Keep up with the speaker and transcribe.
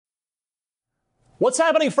What's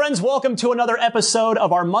happening, friends? Welcome to another episode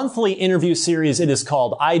of our monthly interview series. It is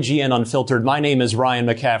called IGN Unfiltered. My name is Ryan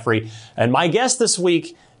McCaffrey, and my guest this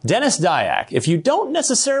week, Denis Dyack. If you don't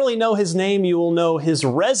necessarily know his name, you will know his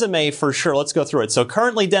resume for sure. Let's go through it. So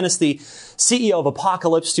currently, Denis, the CEO of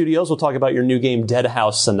Apocalypse Studios. We'll talk about your new game, Dead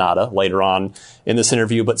House Sonata, later on in this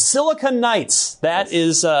interview. But Silicon Knights, that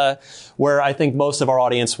is where I think most of our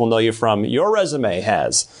audience will know you from. Your resume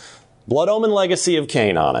has Blood Omen Legacy of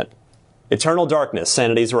Kain on it, Eternal Darkness,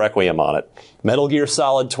 Sanity's Requiem on it, Metal Gear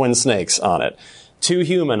Solid Twin Snakes on it, 2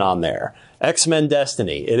 Human on there, X-Men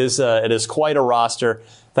Destiny. It is quite a roster.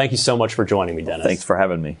 Thank you so much for joining me, Denis. Thanks for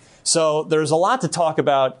having me. So there's a lot to talk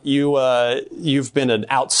about. You've been an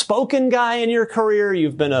outspoken guy in your career.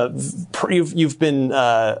 You've been a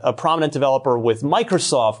prominent developer with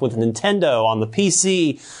Microsoft, with Nintendo on the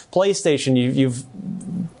PC, PlayStation.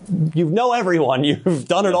 You know everyone. You've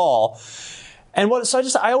done it all. And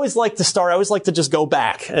I always like to start. I always like to just go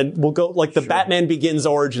back, and we'll go like the Batman Begins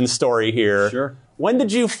origin story here. Sure. When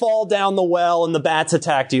did you fall down the well and the bats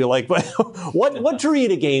attacked you? Like, what drew you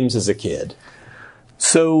to games as a kid?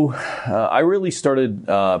 So I really started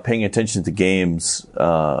paying attention to games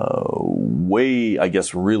really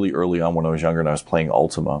early on when I was younger, and I was playing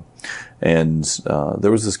Ultima. And there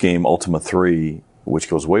was this game, Ultima 3, which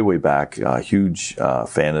goes way, way back. Huge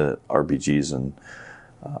fan of RPGs, and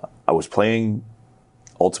I was playing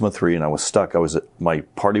Ultima 3 and I was stuck. My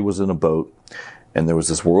party was in a boat and there was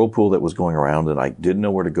this whirlpool that was going around and I didn't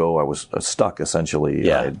know where to go. I was stuck essentially.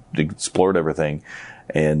 Yeah. I had explored everything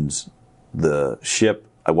and the ship,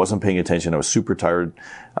 I wasn't paying attention. I was super tired.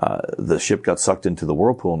 The ship got sucked into the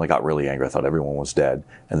whirlpool and I got really angry. I thought everyone was dead.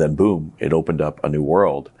 And then boom, it opened up a new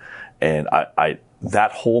world. And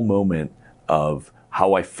that whole moment of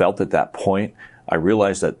how I felt at that point, I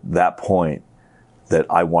realized at that point that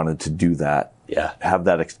I wanted to do that. Yeah.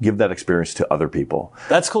 Give that experience to other people.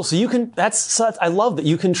 That's cool. So I love that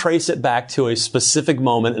you can trace it back to a specific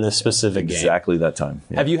moment in a specific game. Exactly that time.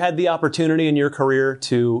 Yeah. Have you had the opportunity in your career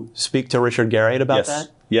to speak to Richard Garriott about that?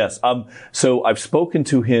 Yes. So I've spoken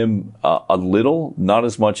to him a little, not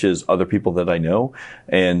as much as other people that I know.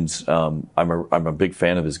 And I'm a big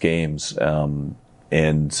fan of his games.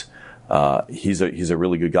 He's a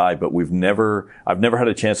really good guy, but I've never had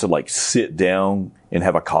a chance to like sit down and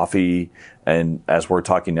have a coffee. And as we're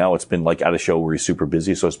talking now, it's been like at a show where he's super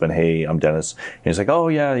busy. So it's been, hey, I'm Denis. And he's like, oh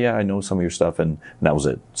yeah, I know some of your stuff. And that was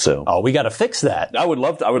it. So. Oh, we got to fix that. I would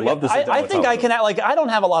love to sit down. I think I can I don't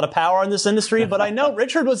have a lot of power in this industry, but I know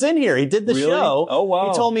Richard was in here. He did the show. Oh, wow.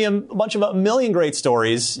 He told me a million great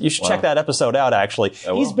stories. You should check that episode out, actually.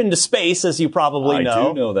 He's been to space, as you probably know. I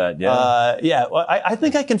do know that, yeah. Well, I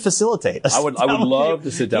think I can facilitate. I would love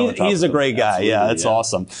to sit down and talk He's a great guy. Absolutely, yeah, it's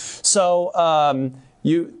awesome. So,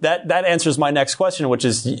 that answers my next question, which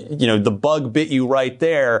is, the bug bit you right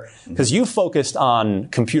there, because you focused on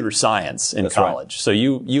computer science in college. Right. So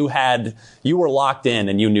you were locked in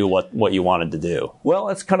and you knew what you wanted to do. Well,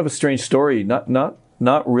 that's kind of a strange story. Not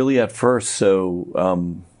really at first.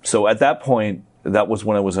 So at that point, that was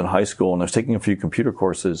when I was in high school and I was taking a few computer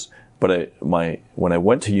courses. But when I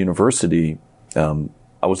went to university,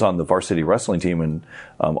 I was on the varsity wrestling team, and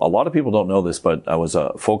a lot of people don't know this, but I was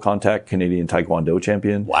a full contact Canadian Taekwondo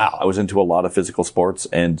champion. Wow. I was into a lot of physical sports,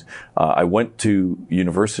 and I went to a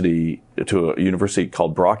university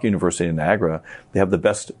called Brock University in Niagara. They have the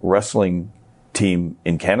best wrestling team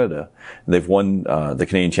in Canada. They've won the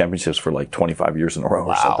Canadian championships for like 25 years in a row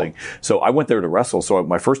or something. So I went there to wrestle. So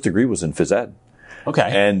my first degree was in phys ed. Okay.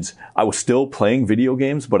 And I was still playing video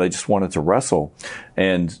games, but I just wanted to wrestle.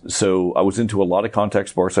 And so I was into a lot of contact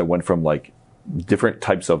sports. I went from like different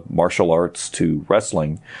types of martial arts to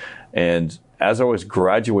wrestling. And as I was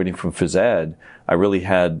graduating from phys ed, I really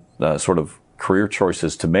had sort of career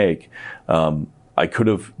choices to make. I could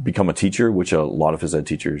have become a teacher, which a lot of phys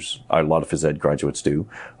ed graduates do.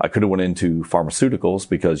 I could have went into pharmaceuticals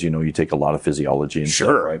because, you take a lot of physiology and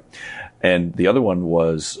stuff, right? And the other one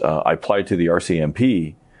was, I applied to the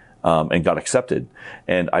RCMP, and got accepted.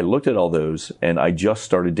 And I looked at all those and I just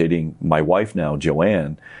started dating my wife now,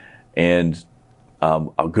 Joanne. And,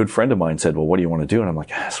 a good friend of mine said, well, what do you want to do? And I'm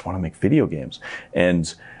like, I just want to make video games.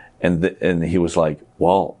 And he was like,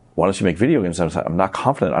 well, why don't you make video games? I was like, I'm not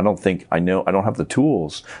confident. I don't have the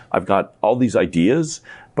tools. I've got all these ideas,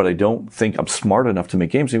 but I don't think I'm smart enough to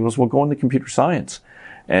make games. He goes, well, go into computer science.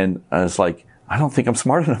 And I was like, I don't think I'm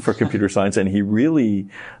smart enough for computer science. And he really,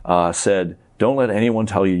 said, don't let anyone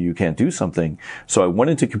tell you can't do something. So I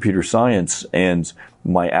went into computer science and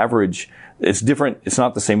my average, it's different. It's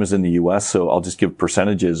not the same as in the US. So I'll just give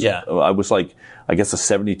percentages. Yeah. I was like, I guess a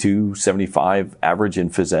 72, 75 average in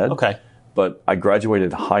phys ed. Okay. but I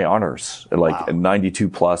graduated high honors, like Wow. 92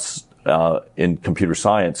 plus in computer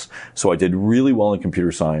science. So I did really well in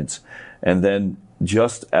computer science. And then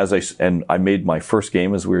just as I made my first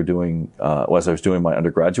game as we were doing, as I was doing my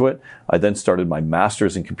undergraduate, I then started my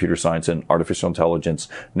master's in computer science and artificial intelligence,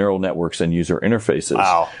 neural networks, and user interfaces.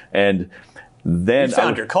 Wow. And then You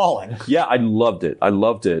found your calling. Yeah, I loved it.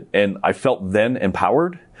 And I felt then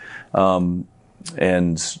empowered. I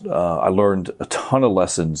learned a ton of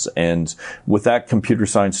lessons. And with that computer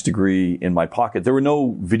science degree in my pocket, there were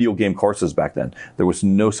no video game courses back then. There was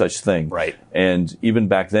no such thing. Right. And even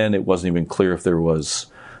back then, it wasn't even clear if there was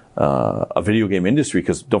a video game industry,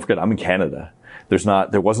 because don't forget, I'm in Canada.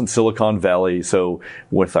 There wasn't Silicon Valley. So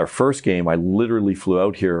with our first game, I literally flew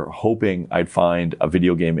out here hoping I'd find a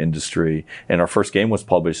video game industry. And our first game was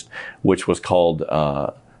published, which was called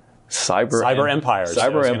Cyber Empires. Cyber I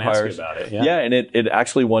was gonna ask Empires. you about it. Yeah, and it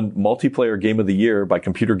actually won multiplayer game of the year by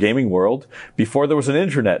Computer Gaming World before there was an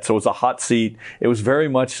internet. So it was a hot seat. It was very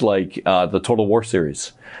much like the Total War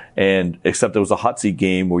series, and except it was a hot seat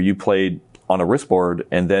game where you played on a wristboard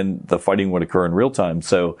and then the fighting would occur in real time.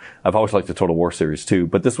 So I've always liked the Total War series too,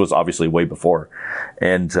 but this was obviously way before.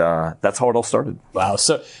 And that's how it all started. Wow.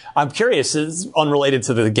 So I'm curious, it's unrelated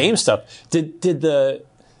to the game stuff. Did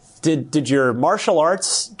your martial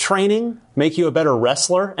arts training make you a better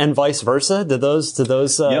wrestler, and vice versa? Did those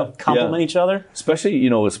complement each other? Especially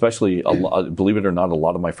believe it or not, a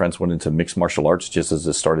lot of my friends went into mixed martial arts just as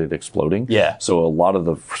it started exploding. Yeah. So a lot of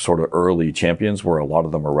the sort of early champions a lot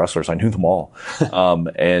of them are wrestlers. I knew them all.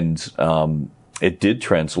 It did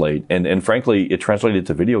translate, and frankly, it translated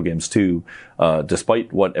to video games too.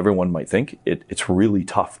 Despite what everyone might think, it's really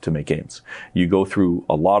tough to make games. You go through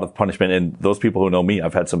a lot of punishment, and those people who know me,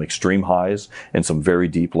 I've had some extreme highs and some very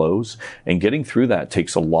deep lows, and getting through that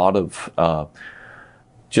takes a lot of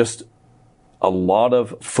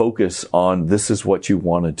focus on this is what you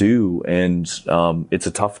want to do, and it's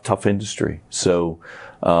a tough industry. So,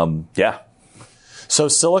 yeah. So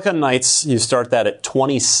Silicon Knights, you start that at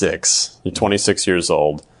 26. You're 26 years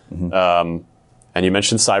old. Mm-hmm. And you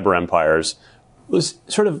mentioned Cyber Empires. It was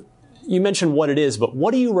you mentioned what it is, but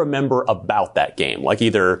what do you remember about that game? Like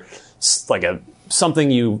either like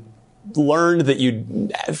something you learned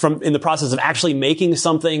that from in the process of actually making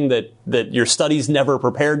something that your studies never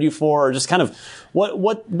prepared you for, or just kind of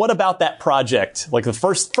what about that project? Like the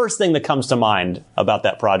first thing that comes to mind about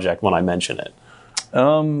that project when I mention it.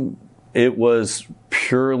 It was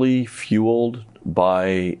purely fueled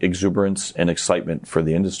by exuberance and excitement for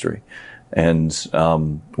the industry. And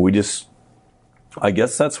I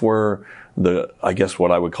guess that's where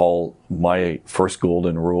what I would call my first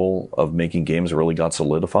golden rule of making games really got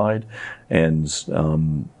solidified. And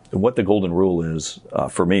what the golden rule is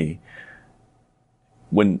for me,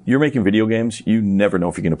 when you're making video games, you never know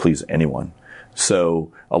if you're going to please anyone.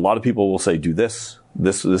 So a lot of people will say, do this.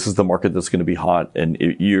 This is the market that's going to be hot. And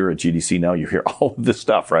you're at GDC now, you hear all of this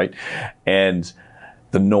stuff, right? And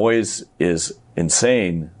the noise is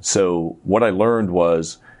insane. So what I learned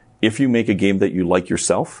was if you make a game that you like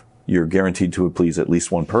yourself, you're guaranteed to please at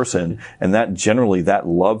least one person. And that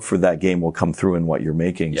love for that game will come through in what you're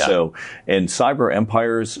making. Yeah. So, and Cyber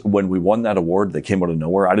Empires, when we won that award that came out of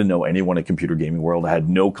nowhere, I didn't know anyone at Computer Gaming World. I had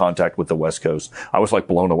no contact with the West Coast. I was like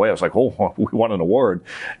blown away. I was like, oh, we won an award.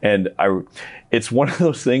 And it's one of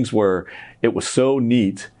those things where it was so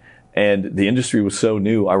neat and the industry was so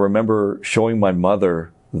new. I remember showing my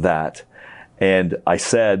mother that, and I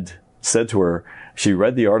said to her, she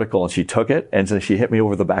read the article and she took it and then she hit me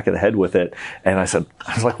over the back of the head with it. And I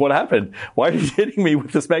was like, what happened? Why are you hitting me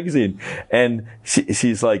with this magazine? And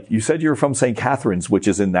she's like, you said you were from St. Catharines, which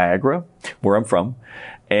is in Niagara, where I'm from.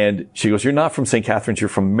 And she goes, you're not from St. Catharines, you're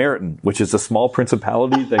from Meryton, which is a small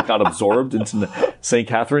principality that got absorbed into St.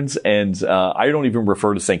 Catharines. And I don't even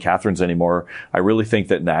refer to St. Catharines anymore. I really think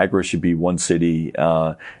that Niagara should be one city.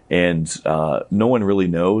 And no one really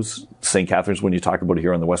knows St. Catharines when you talk about it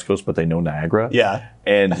here on the West Coast, but they know Niagara. Yeah.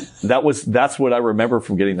 And that's what I remember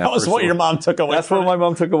from getting that. That was what your mom took away That's what my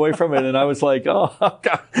mom took away from it. And I was like, oh,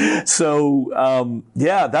 God. So,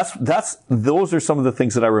 those are some of the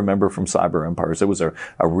things that I remember from Cyber Empires. It was a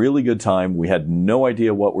really good time. We had no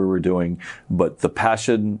idea what we were doing, but the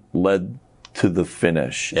passion led to the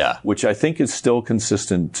finish, which I think is still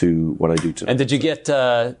consistent to what I do today. And did you get,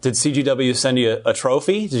 did CGW send you a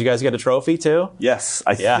trophy? Did you guys get a trophy too? Yes,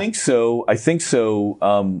 I think so. It's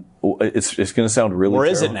going to sound really Where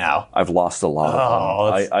terrible. is it now? I've lost a lot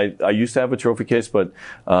of them. I used to have a trophy case, but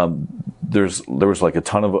there was like a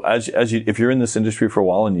ton of, if you're in this industry for a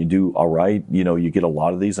while and you do all right, you get a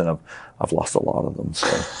lot of these, and I've lost a lot of them. So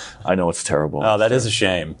I know it's terrible. Oh, that is a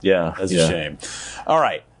shame. Yeah. That's a shame. All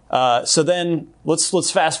right. So then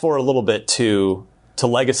let's fast forward a little bit to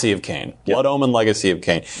Legacy of Kain, Blood Omen Legacy of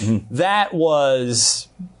Kain. Mm-hmm. That was,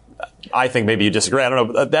 I think maybe you disagree. I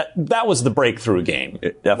don't know. That was the breakthrough game,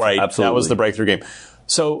 right? Absolutely. That was the breakthrough game.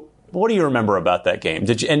 So what do you remember about that game?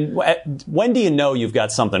 When do you know you've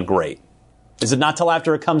got something great? Is it not till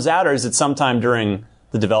after it comes out, or is it sometime during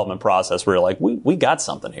the development process where you're like, we got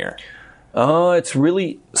something here? It's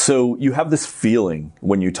really, so you have this feeling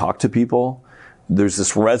when you talk to people, there's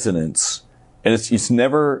this resonance, and it's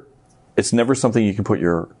never something you can put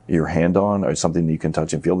your hand on or something that you can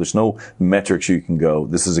touch and feel. There's no metrics you can go,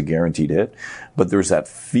 this is a guaranteed hit, but there's that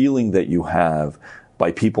feeling that you have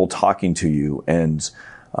by people talking to you. And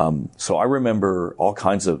so I remember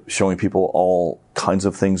showing people all kinds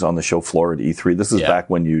of things on the show floor at E3. This is back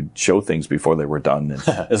when you'd show things before they were done. And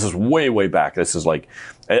this is way, way back. This is like,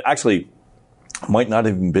 actually, might not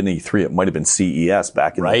have even been E3. It might have been CES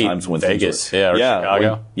back in the times when Vegas, things were, or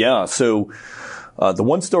Chicago. So the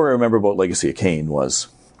one story I remember about Legacy of Kain was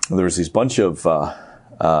there was these bunch of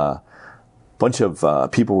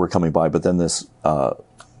people were coming by, but then this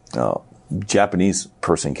Japanese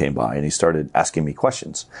person came by and he started asking me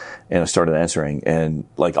questions, and I started answering, and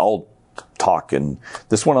like I'll talk, and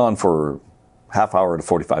this went on for half hour to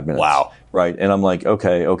 45 minutes. Wow. Right. And I'm like,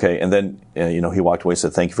 okay. And then, he walked away,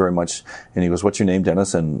 said, thank you very much. And he goes, what's your name,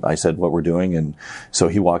 Dennis? And I said, what we're doing. And so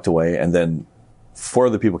he walked away, and then 4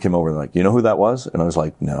 other people came over and like, you know who that was? And I was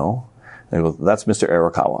like, no. And they go, that's Mr.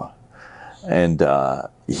 Arakawa. And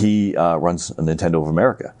he runs Nintendo of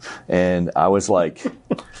America. And I was like,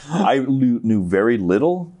 I knew very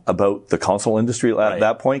little about the console industry at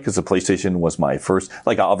that point, because the PlayStation was my first,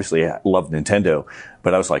 like, obviously I loved Nintendo,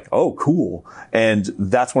 but I was like, oh, cool. And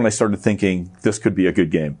that's when I started thinking this could be a good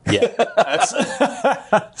game. Yeah.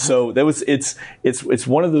 So it's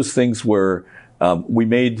one of those things where we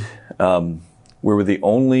were the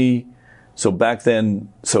only, so back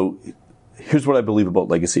then, so here's what I believe about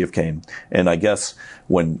Legacy of Kain. And I guess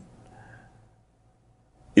even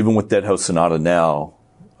with Dead House Sonata now,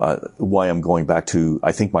 why I'm going back to,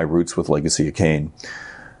 I think, my roots with Legacy of Kain.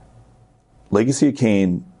 Legacy of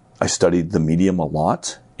Kain, I studied the medium a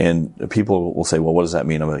lot, and people will say, well, what does that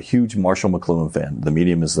mean? I'm a huge Marshall McLuhan fan. The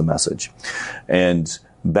medium is the message. And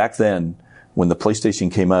back then, when the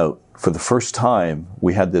PlayStation came out, for the first time,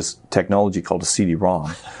 we had this technology called a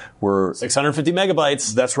CD-ROM, where 650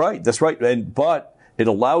 megabytes. That's right. But it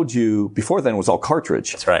allowed you, before then it was all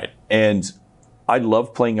cartridge. That's right. And I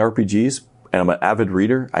love playing RPGs, and I'm an avid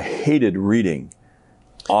reader. I hated reading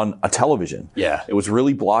on a television. Yeah. It was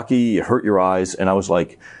really blocky. It hurt your eyes. And I was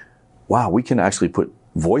like, wow, we can actually put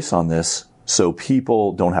voice on this so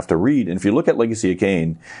people don't have to read. And if you look at Legacy of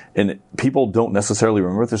Kain, and people don't necessarily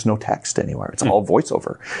remember, there's no text anywhere. It's all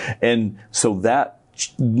voiceover. And so that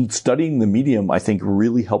studying the medium, I think,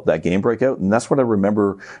 really helped that game break out. And that's what I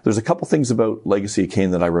remember. There's a couple things about Legacy of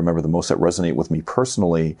Kain that I remember the most that resonate with me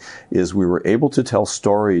personally, is we were able to tell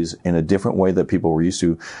stories in a different way that people were used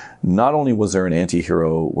to. Not only was there an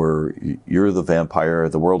anti-hero where you're the vampire,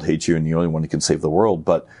 the world hates you, and you're the only one who can save the world,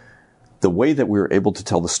 but the way that we were able to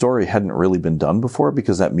tell the story hadn't really been done before,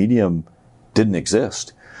 because that medium didn't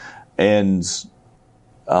exist. And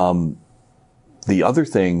the other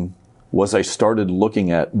thing was I started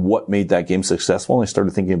looking at what made that game successful, and I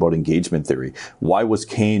started thinking about engagement theory. Why was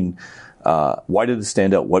Kain, why did it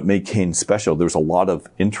stand out? What made Kain special? There's a lot of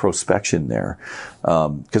introspection there.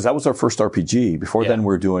 Because that was our first RPG. Before then, we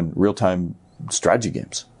were doing real-time strategy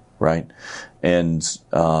games, right? And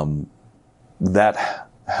that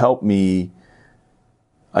helped me,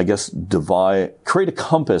 I guess, create a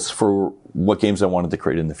compass for what games I wanted to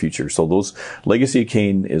create in the future. So Legacy of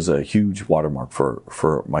Kain is a huge watermark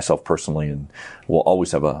for myself personally, and will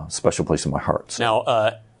always have a special place in my heart. So.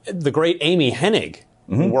 Now, the great Amy Hennig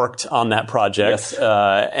worked on that project. Yes.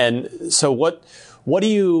 And so what do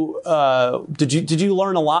you, did you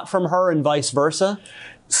learn a lot from her and vice versa?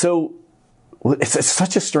 So it's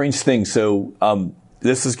such a strange thing. So,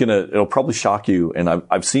 this is it'll probably shock you. And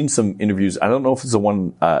I've seen some interviews. I don't know if it's the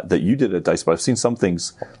one, that you did at DICE, but I've seen some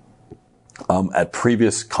things, at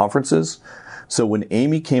previous conferences. So when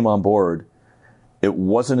Amy came on board, it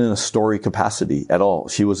wasn't in a story capacity at all.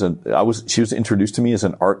 She was introduced to me as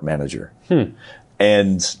an art manager.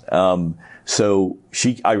 And, so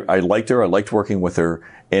I liked her. I liked working with her.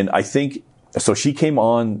 And I think, so she came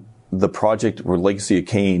on the project where Legacy of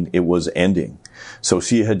Kain, it was ending. So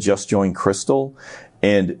she had just joined Crystal.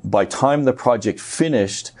 And by time the project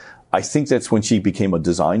finished, I think that's when she became a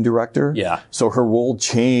design director. Yeah. So her role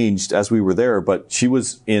changed as we were there, but she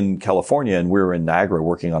was in California and we were in Niagara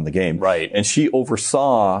working on the game. Right. And she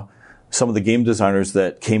oversaw some of the game designers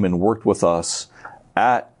that came and worked with us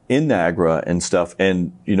in Niagara and stuff.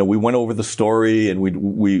 And, you know, we went over the story and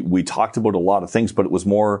we talked about a lot of things, but it was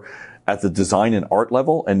more at the design and art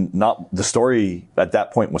level, and not the story at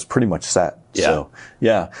that point was pretty much set. Yeah. So,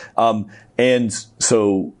 yeah. And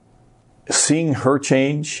so seeing her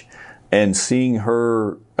change and seeing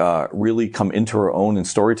her really come into her own in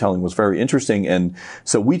storytelling was very interesting. And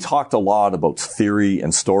so we talked a lot about theory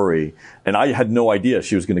and story, and I had no idea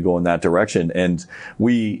she was going to go in that direction. And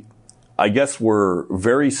I guess we're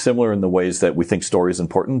very similar in the ways that we think story is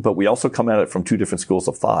important, but we also come at it from two different schools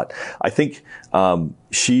of thought. I think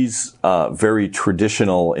she's very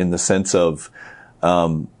traditional in the sense of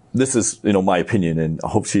this is, you know, my opinion, and I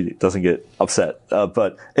hope she doesn't get upset.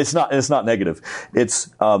 But it's not negative. It's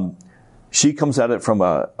she comes at it from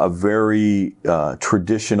a very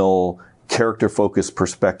traditional, character-focused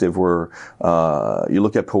perspective, where you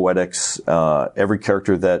look at poetics. Every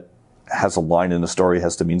character that has a line in a story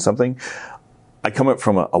has to mean something. I come up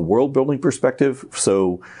from a world-building perspective,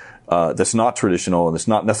 so that's not traditional, and it's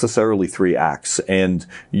not necessarily 3 acts. And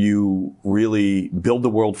you really build the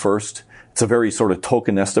world first. It's a very sort of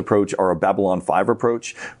Tolkien-esque approach, or a Babylon 5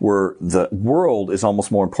 approach, where the world is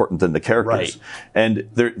almost more important than the characters. Right. And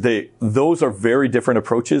those are very different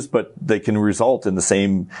approaches, but they can result in the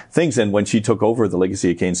same things. And when she took over the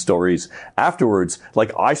Legacy of Kain stories afterwards,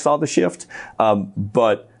 like, I saw the shift,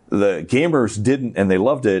 but the gamers didn't, and they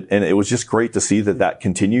loved it. And it was just great to see that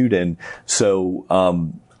continued. And so,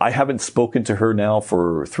 I haven't spoken to her now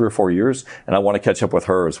for 3 or 4 years, and I want to catch up with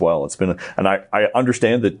her as well. It's been, and I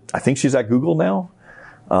understand that I think she's at Google now.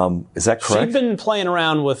 Is that correct? She's been playing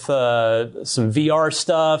around with some VR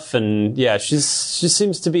stuff, and yeah, she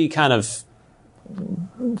seems to be kind of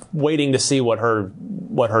waiting to see what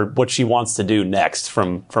she wants to do next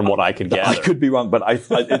from what I could gather. I could be wrong, but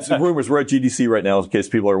it's rumors. We're at GDC right now, in case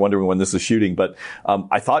people are wondering when this is shooting. But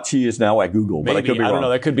I thought she is now at Google, but I could be wrong. I don't know.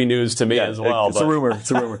 That could be news to me as well. It's a rumor.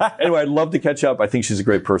 It's a rumor. Anyway, I'd love to catch up. I think she's a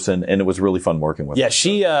great person, and it was really fun working with her. Yeah,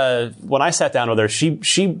 she. When I sat down with her,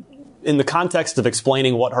 she. In the context of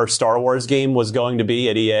explaining what her Star Wars game was going to be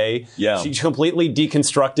at EA, she completely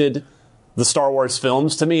deconstructed the Star Wars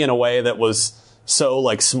films to me in a way that was so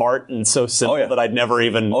like smart and so simple that I'd never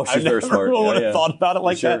even she's very smart. would have thought about it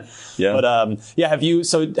like that. Yeah. But have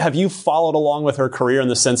you followed along with her career in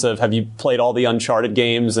the sense of, have you played all the Uncharted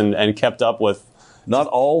games and kept up with? Not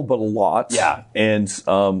all, but a lot. Yeah. And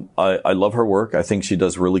I love her work. I think she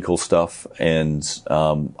does really cool stuff, and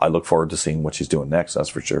I look forward to seeing what she's doing next. That's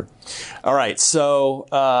for sure. All right,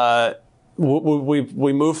 so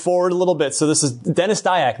we move forward a little bit. So this is Denis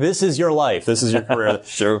Dyack. This is your life. This is your career.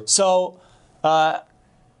 Sure. So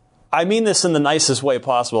I mean this in the nicest way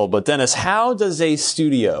possible, but Denis, how does a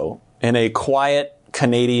studio in a quiet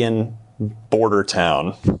Canadian border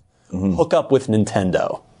town hook up with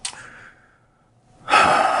Nintendo?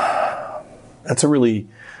 That's a really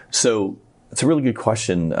good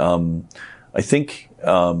question. I think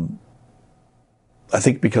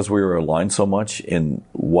because we were aligned so much in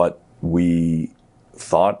what we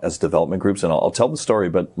thought as development groups, and I'll tell the story,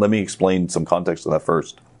 but let me explain some context of that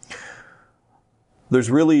first. There's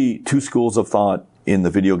really 2 schools of thought in the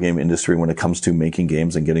video game industry when it comes to making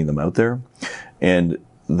games and getting them out there. And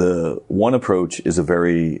the one approach is a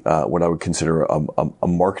very, what I would consider a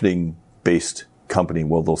marketing-based company,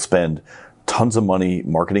 where they'll spend tons of money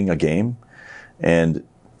marketing a game, and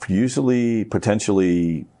usually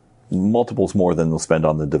potentially multiples more than they'll spend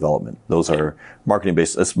on the development. Those are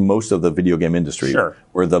marketing-based. That's most of the video game industry,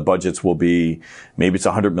 where the budgets will be, maybe it's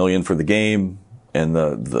 $100 million for the game, and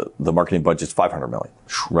the marketing budget's $500 million,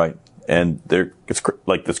 right? And it's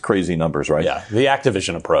like this crazy numbers, right? Yeah, the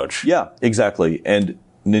Activision approach. Yeah, exactly. And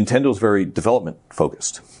Nintendo's very development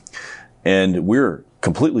focused, and we're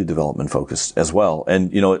completely development focused as well.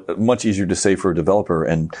 And, you know, much easier to say for a developer.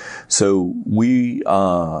 And so we,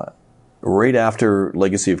 right after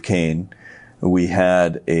Legacy of Kain, we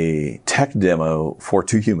had a tech demo for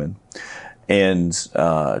Too Human. And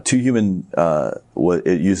Too Human,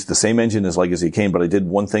 it used the same engine as Legacy of Kain, but I did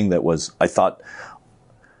one thing that was, I thought,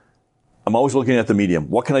 I'm always looking at the medium.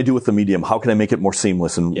 What can I do with the medium? How can I make it more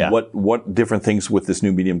seamless? And what different things with this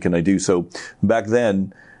new medium can I do? So back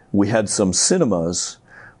then, we had some cinemas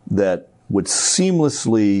that would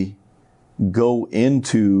seamlessly go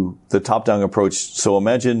into the top-down approach. So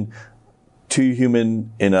imagine Too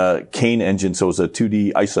Human in a Kain engine, so it was a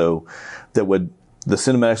 2D ISO, the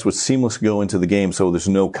cinematics would seamlessly go into the game, so there's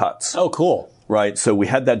no cuts. Oh, cool. Right? So we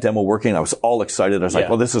had that demo working. I was all excited. I was like,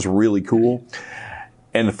 well, this is really cool.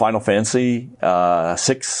 And Final Fantasy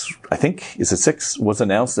 6, I think, is it 6, was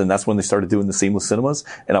announced, and that's when they started doing the seamless cinemas,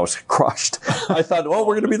 and I was crushed. I thought, well,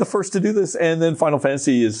 we're going to be the first to do this, and then Final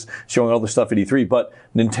Fantasy is showing all the stuff at E3. But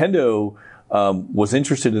Nintendo was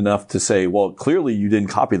interested enough to say, well, clearly you didn't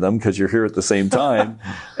copy them because you're here at the same time.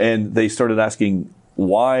 And they started asking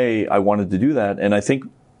why I wanted to do that. And I think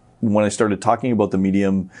when I started talking about the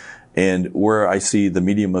medium and where I see the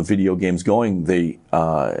medium of video games going,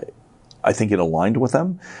 I think it aligned with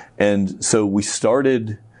them. And so we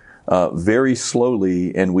started very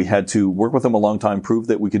slowly, and we had to work with them a long time, prove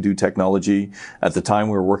that we could do technology. At the time,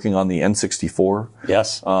 we were working on the N64.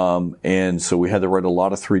 Yes. And so we had to write a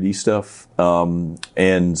lot of 3D stuff.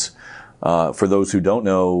 For those who don't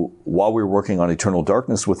know, while we were working on Eternal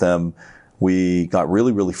Darkness with them, we got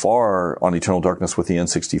really, really far on Eternal Darkness with the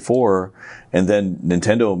N64, and then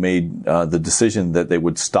Nintendo made the decision that they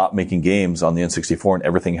would stop making games on the N64, and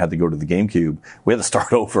everything had to go to the GameCube. We had to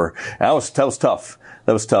start over. That was tough.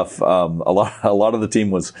 That was tough. A lot of the team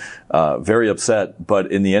was very upset,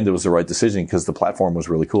 but in the end, it was the right decision because the platform was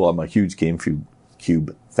really cool. I'm a huge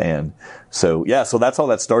GameCube fan, so yeah. So that's how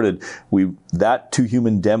that started. That 2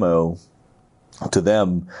 Human demo to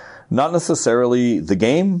them, not necessarily the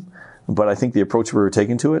game, but I think the approach we were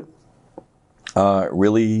taking to it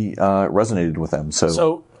really resonated with them.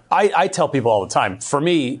 So I tell people all the time, for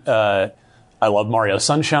me, I love Mario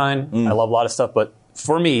Sunshine. I love a lot of stuff, but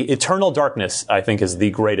for me, Eternal Darkness, I think, is the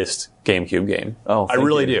greatest GameCube game. Oh, I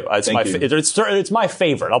really do. It's my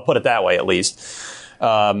favorite. I'll put it that way, at least.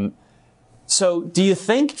 So do you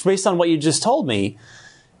think, based on what you just told me,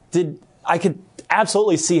 I could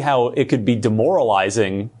absolutely see how it could be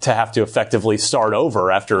demoralizing to have to effectively start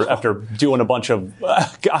over after doing a bunch of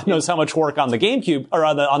God knows how much work on the GameCube or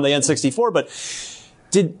on the N64. But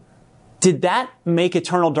did that make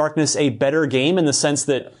Eternal Darkness a better game in the sense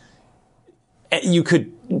that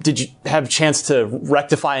did you have a chance to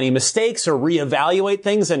rectify any mistakes or reevaluate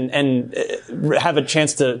things and have a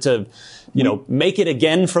chance to make it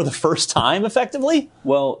again for the first time effectively?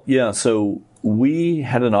 Well, yeah. So we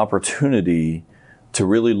had an opportunity to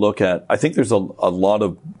really look at, I think there's a lot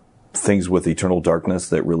of things with Eternal Darkness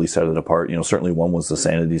that really set it apart. Certainly one was the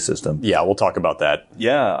sanity system. Yeah, we'll talk about that.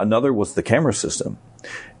 Yeah, another was the camera system.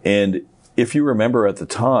 And if you remember at the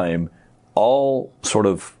time, all sort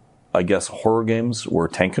of, I guess, horror games were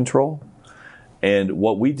tank control. And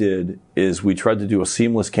what we did is we tried to do a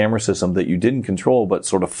seamless camera system that you didn't control, but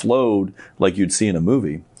sort of flowed like you'd see in a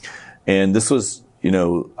movie. And this was,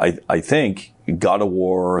 I think God of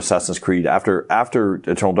War or Assassin's Creed, after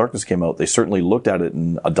Eternal Darkness came out, they certainly looked at it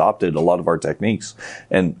and adopted a lot of our techniques.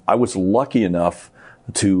 And I was lucky enough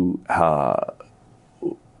to, I'm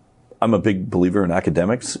a big believer in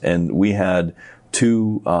academics, and we had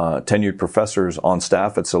 2 tenured professors on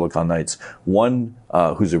staff at Silicon Knights. One,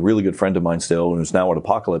 who's a really good friend of mine still, and who's now at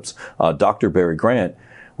Apocalypse, Dr. Barry Grant,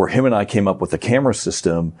 where him and I came up with a camera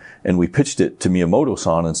system, and we pitched it to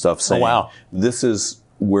Miyamoto-san and stuff, saying, this is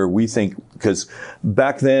where we think, because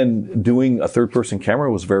back then doing a third-person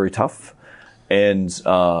camera was very tough, and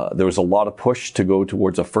there was a lot of push to go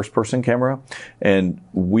towards a first-person camera, and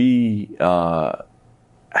we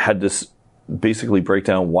had this basically break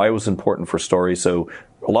down why it was important for story. So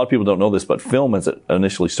a lot of people don't know this, but film, as it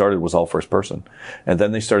initially started, was all first person. And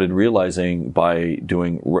then they started realizing by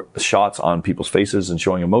doing shots on people's faces and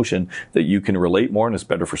showing emotion that you can relate more and it's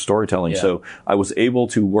better for storytelling. Yeah. So I was able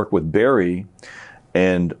to work with Barry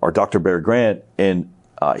and our Dr. Barry Grant, and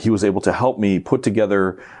he was able to help me put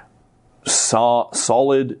together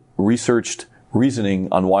solid researched reasoning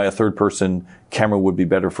on why a third person camera would be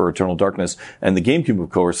better for Eternal Darkness. And the GameCube, of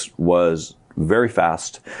course, was very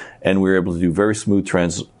fast, and we were able to do very smooth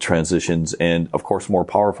transitions, and of course more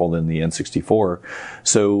powerful than the N64.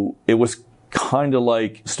 So it was kind of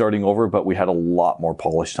like starting over, but we had a lot more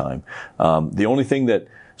polish time. The only thing that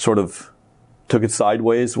sort of took it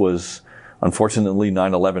sideways was, unfortunately,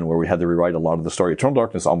 9/11, where we had to rewrite a lot of the story. Eternal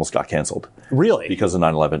Darkness almost got canceled. Really? Because of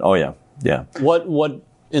 9/11. Oh yeah. Yeah. What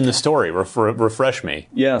in the story? Refresh me.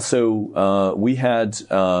 Yeah. So, we had,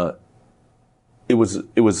 it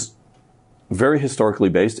was very historically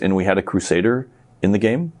based, and we had a crusader in the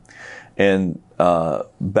game. And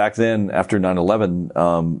back then, after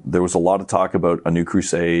 9/11, there was a lot of talk about a new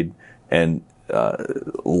crusade, and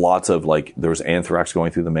lots of there was anthrax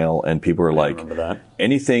going through the mail, and people were like,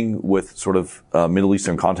 anything with sort of Middle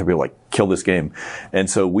Eastern content, people were like, kill this game. And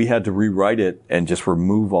so we had to rewrite it and just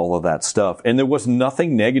remove all of that stuff. And there was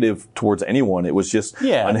nothing negative towards anyone. It was just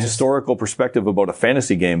an historical perspective about a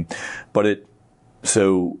fantasy game. But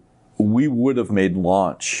so we would have made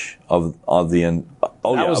launch of the That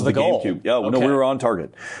was of the goal. GameCube. Yeah, Okay. no, we were on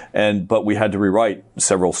target, but we had to rewrite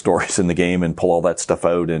several stories in the game and pull all that stuff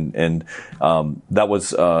out, and that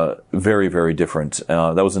was very, very different.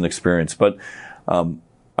 That was an experience, but I'm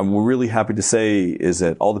really happy to say is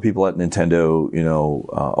that all the people at Nintendo,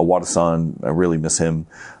 Iwata-san, I really miss him,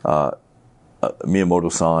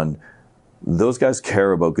 Miyamoto-san, those guys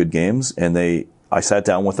care about good games, and I sat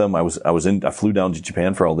down with them. I flew down to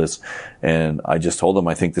Japan for all this, and I just told them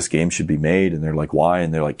I think this game should be made, and they're like, why?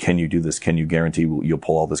 And they're like, can you do this? Can you guarantee you'll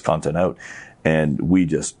pull all this content out? And we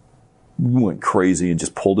just went crazy and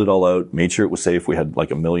just pulled it all out, made sure it was safe. We had like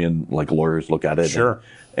 1 million lawyers look at it. Sure.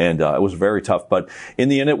 And it was very tough, but in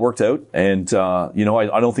the end it worked out. And I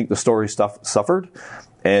don't think the story stuff suffered.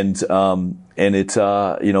 And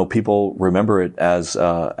it, people remember it as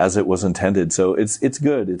it was intended. So it's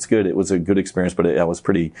good. It's good. It was a good experience, but it was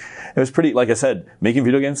pretty, like I said, making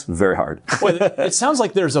video games, very hard. Well, it sounds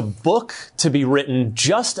like there's a book to be written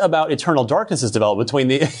just about Eternal Darkness's development between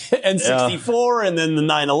the N64 and then the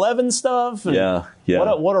 9/11 stuff. And Yeah.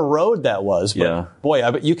 What a road that was. But Yeah. boy,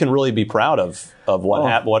 I bet you can really be proud of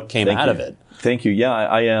what came out of it. Thank you. Yeah,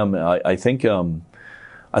 I am. I think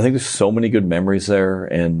there's so many good memories there,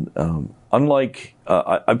 and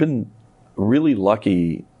I've been really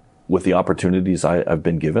lucky with the opportunities I've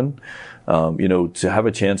been given. To have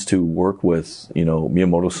a chance to work with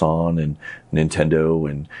Miyamoto-san and Nintendo,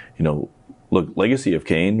 and look, Legacy of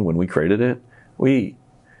Kain, when we created it, that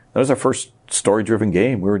was our first story-driven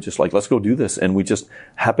game. We were just like, let's go do this, and we just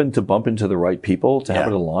happened to bump into the right people to have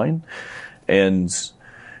it align, and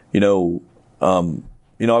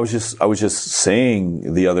I was just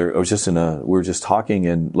saying we were just talking,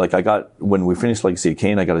 and when we finished Legacy of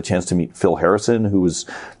Kain, I got a chance to meet Phil Harrison, who was,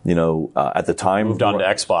 at the time moved on to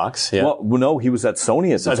Xbox. Yeah. Well, no, he was at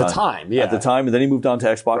Sony at the time. Yeah. At the time, and then he moved on to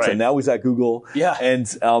Xbox, Right. and now he's at Google. Yeah. And,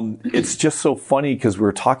 it's just so funny because we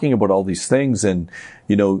were talking about all these things, and,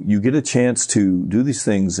 you get a chance to do these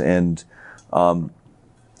things, and,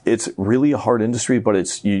 it's really a hard industry,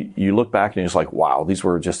 but you look back and it's like, wow, these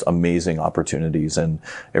were just amazing opportunities. And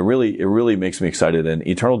it really makes me excited. And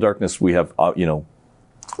Eternal Darkness, we have,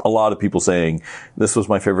 a lot of people saying, this was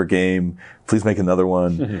my favorite game. Please make another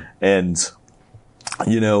one. Mm-hmm. And,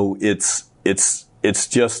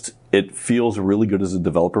 it feels really good as a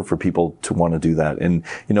developer for people to want to do that. And,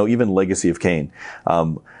 even Legacy of Kain,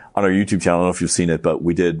 on our YouTube channel, I don't know if you've seen it, but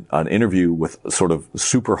we did an interview with sort of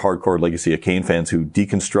super hardcore Legacy of Kain fans who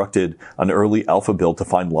deconstructed an early alpha build to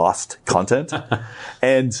find lost content.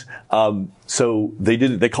 And, so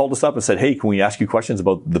they called us up and said, hey, can we ask you questions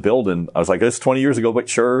about the build? And I was like, it's 20 years ago, but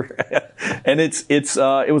sure. And it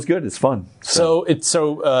was good. It's fun.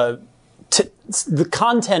 The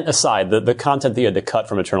content aside, the content that you had to cut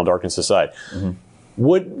from Eternal Darkness aside, mm-hmm.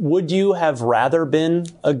 Would you have rather been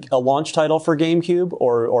a launch title for GameCube,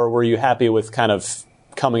 or were you happy with kind of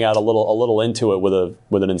coming out a little into it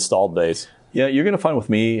with an installed base? Yeah, you're going to find with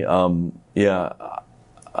me, I'm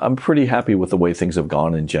pretty happy with the way things have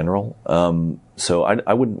gone in general. So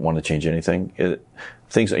I wouldn't want to change anything.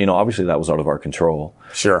 Things, obviously that was out of our control.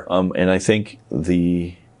 Sure. And I think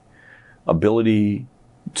the ability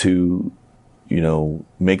to,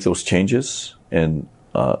 make those changes and,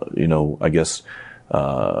 I guess,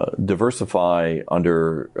 diversify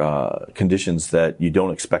under conditions that you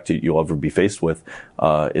don't expect you'll ever be faced with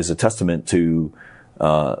is a testament to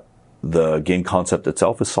the game concept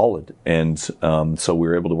itself is solid, and so we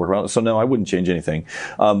were able to work around it. So no, I wouldn't change anything.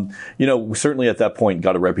 We certainly at that point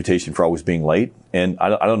got a reputation for always being late, and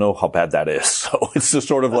I don't know how bad that is. So it's just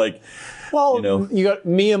sort of like, well, you got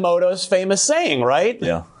Miyamoto's famous saying, right?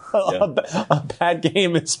 Yeah. A bad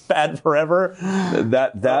game is bad forever.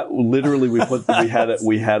 That literally we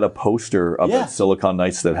had a poster of at Silicon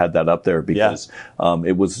Knights that had that up there because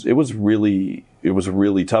it was really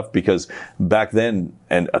tough because back then,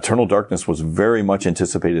 and Eternal Darkness was very much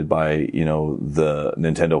anticipated by the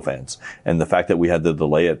Nintendo fans, and the fact that we had to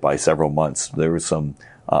delay it by several months, there was some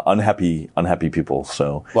unhappy people.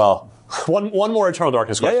 So well. One more Eternal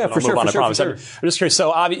Darkness question. Yeah, for sure. I promise. I'm just curious.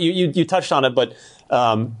 So you touched on it, but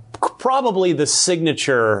probably the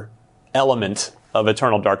signature element of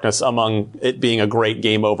Eternal Darkness, among it being a great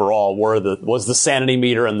game overall, was the sanity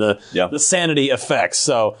meter and the sanity effects.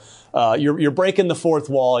 So you're breaking the fourth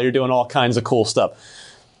wall. You're doing all kinds of cool stuff.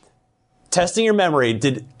 Testing your memory,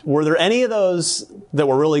 were there any of those that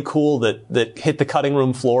were really cool that hit the cutting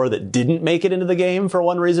room floor that didn't make it into the game for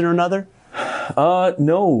one reason or another?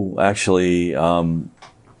 No, actually.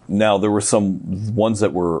 Now there were some ones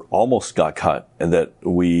that almost got cut, and that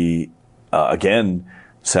we, again,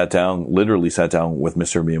 literally sat down with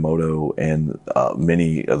Mr. Miyamoto and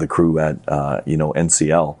many of the crew at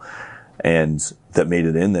NCL, and that made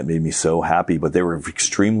it in. That made me so happy. But they were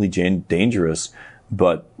extremely dangerous.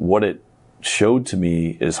 But what it showed to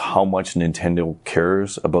me is how much Nintendo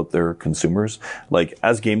cares about their consumers. Like,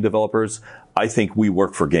 as game developers, I think we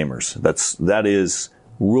work for gamers. That is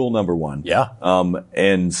rule number one. Yeah.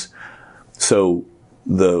 And so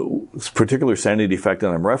the particular sanity effect that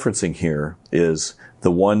I'm referencing here is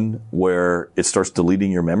the one where it starts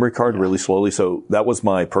deleting your memory card really slowly. So that was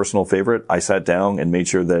my personal favorite. I sat down and made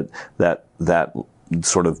sure that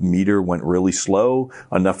sort of meter went really slow,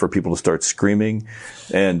 enough for people to start screaming.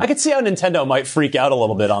 And I could see how Nintendo might freak out a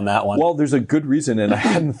little bit on that one. Well, there's a good reason, and I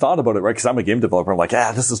hadn't thought about it, right? Because I'm a game developer. I'm like,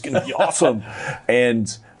 this is going to be awesome.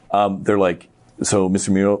 And they're like, so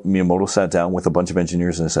Mr. Miyamoto sat down with a bunch of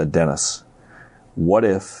engineers and said, Dennis, what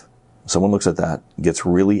if someone looks at that, gets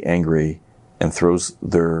really angry, and throws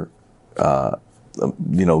their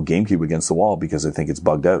GameCube against the wall because they think it's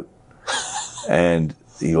bugged out? And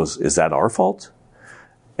he goes, is that our fault?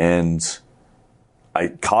 And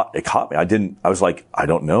it caught me. I was like, I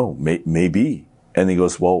don't know, maybe. And he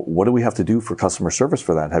goes, well, what do we have to do for customer service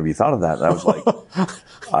for that? Have you thought of that? And I was like,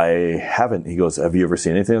 I haven't. He goes, have you ever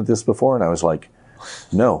seen anything like this before? And I was like,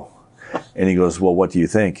 no. And he goes, well, what do you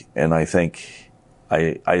think? And I said,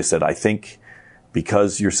 I think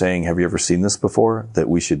because you're saying, have you ever seen this before, that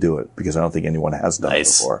we should do it, because I don't think anyone has done it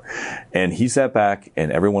before. And he sat back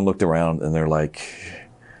and everyone looked around and they're like,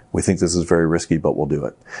 we think this is very risky, but we'll do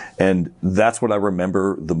it. And that's what I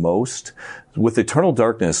remember the most. With Eternal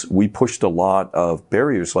Darkness, we pushed a lot of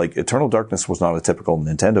barriers. Like, Eternal Darkness was not a typical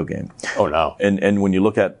Nintendo game. Oh, no. And when you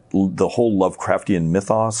look at the whole Lovecraftian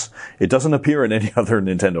mythos, it doesn't appear in any other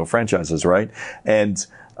Nintendo franchises, right? And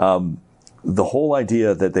the whole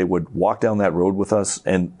idea that they would walk down that road with us,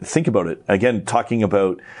 and think about it, again, talking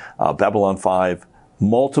about Babylon 5,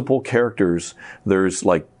 multiple characters. There's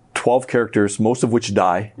like 12 characters, most of which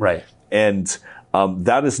die. Right. And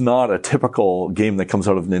that is not a typical game that comes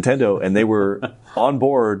out of Nintendo. And they were on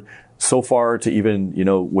board so far to even,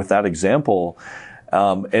 with that example.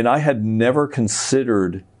 And I had never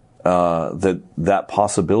considered that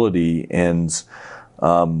possibility. And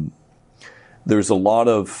there's a lot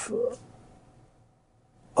of,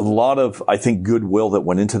 I think, goodwill that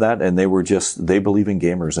went into that, and they believe in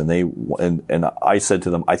gamers, and I said to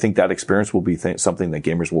them, I think that experience will be something that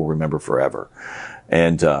gamers will remember forever.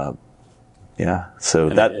 And, I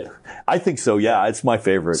think so. Yeah. It's my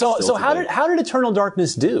favorite. So how did Eternal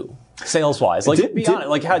Darkness do sales wise? Like, be honest,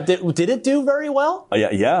 like, did it do very well?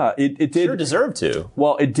 Yeah. It did. Sure deserved to.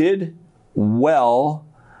 Well, it did well,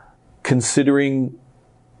 considering,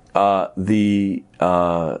 the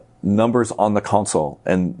numbers on the console.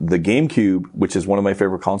 And the GameCube, which is one of my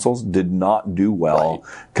favorite consoles, did not do well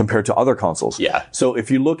compared to other consoles. Yeah. So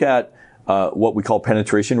if you look at what we call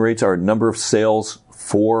penetration rates, our number of sales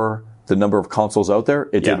for the number of consoles out there,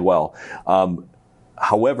 it did well.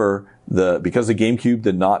 However, because the GameCube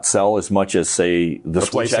did not sell as much as, say, the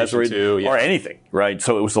Switch has, or anything, right?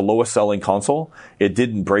 So it was the lowest selling console. It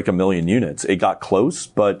didn't break 1 million units. It got close,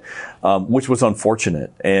 but which was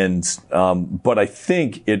unfortunate. And but I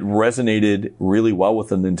think it resonated really well with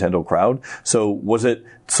the Nintendo crowd. So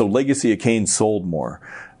Legacy of Kain sold more,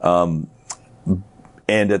 and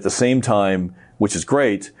at the same time, which is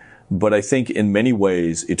great. But I think in many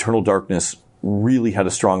ways, Eternal Darkness really had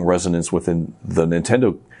a strong resonance within the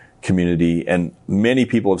Nintendo community, and many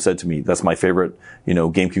people have said to me, that's my favorite,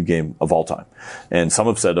 GameCube game of all time. And some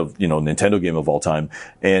have said of, Nintendo game of all time.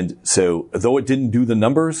 And so, though it didn't do the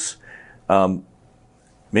numbers,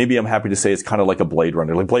 maybe I'm happy to say it's kind of like a Blade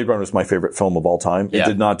Runner. Like, Blade Runner is my favorite film of all time. Yeah. It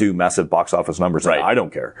did not do massive box office numbers. Right. I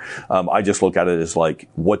don't care. I just look at it as like,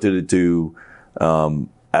 what did it do,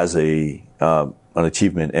 as an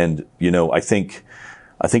achievement? And,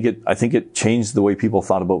 I think it changed the way people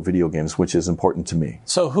thought about video games, which is important to me.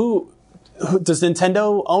 So who does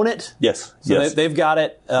Nintendo own it? Yes. So yes. They've got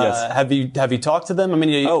it. Yes. Have you talked to them? I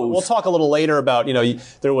mean, we'll talk a little later about,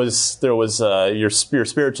 there was your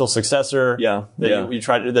spiritual successor. Yeah. You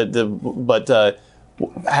tried to,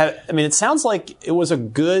 it sounds like it was a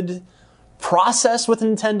good process with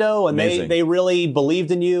Nintendo, and they really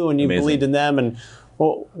believed in you, and you believed in them, and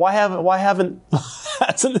well, why haven't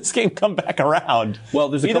hasn't this game come back around? Well,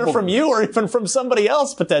 there's either from you or even from somebody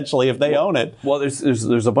else potentially if they own it. Well,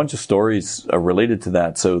 there's a bunch of stories related to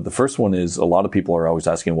that. So the first one is, a lot of people are always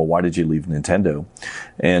asking, well, why did you leave Nintendo?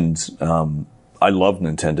 And I love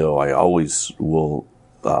Nintendo. I always will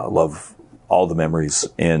love all the memories.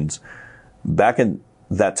 And back in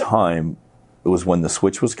that time, it was when the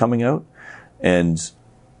Switch was coming out, and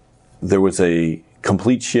there was a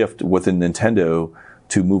complete shift within Nintendo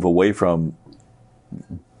to move away from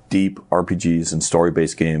deep RPGs and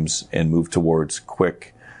story-based games and move towards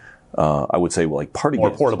quick, I would say, like party more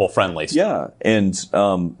games. portable friendly stuff. Yeah, and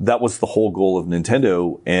that was the whole goal of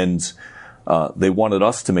Nintendo, and they wanted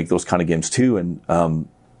us to make those kind of games too. And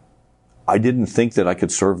I didn't think that I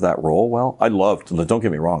could serve that role well. Don't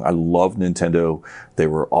get me wrong, I loved Nintendo. They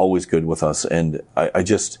were always good with us, and I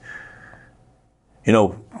just,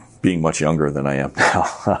 being much younger than I am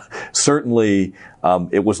now, certainly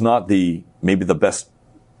it was not maybe the best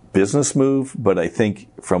business move, but I think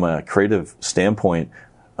from a creative standpoint,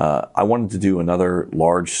 I wanted to do another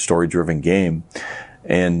large story-driven game,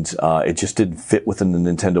 and it just didn't fit within the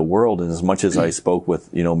Nintendo world. And as much as I spoke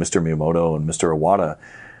with Mr. Miyamoto and Mr. Iwata,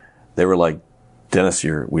 they were like, Dennis,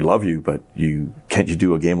 we love you, but can't you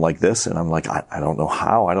do a game like this? And I'm like, I don't know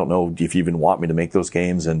how. I don't know if you even want me to make those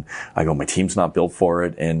games. And I go, my team's not built for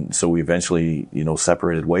it. And so we eventually,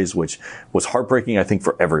 separated ways, which was heartbreaking, I think,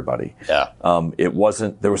 for everybody. Yeah. There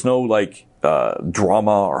was no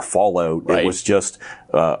drama or fallout. Right. It was just,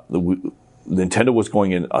 Nintendo was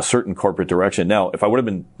going in a certain corporate direction. Now, if I would have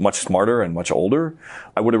been much smarter and much older,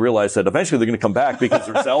 I would have realized that eventually they're going to come back because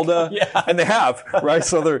they're Zelda, Yeah. and they have, right?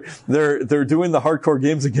 So they're doing the hardcore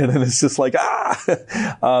games again, and it's just like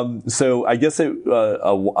So I guess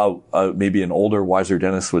maybe an older, wiser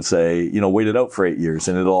Dennis would say, wait it out for 8 years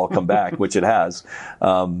and it'll all come back, which it has.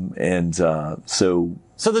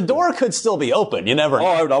 So the door could still be open. You never know.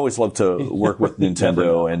 I would always love to work with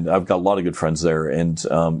Nintendo, and I've got a lot of good friends there. And,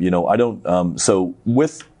 so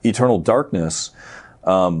with Eternal Darkness,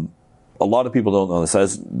 a lot of people don't know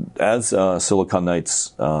this. As Silicon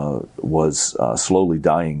Knights was slowly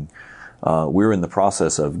dying, we were in the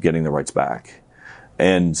process of getting the rights back.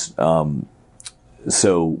 And but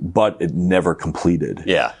it never completed.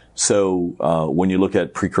 Yeah. So when you look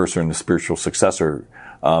at Precursor and the spiritual successor,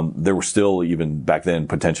 there were still, even back then,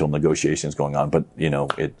 potential negotiations going on, but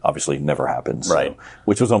it obviously never happened. Right.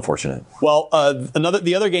 Which was unfortunate. Well,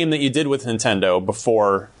 the other game that you did with Nintendo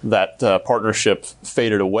before that partnership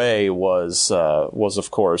faded away was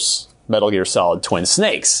of course Metal Gear Solid Twin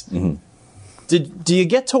Snakes. Mm-hmm. Do you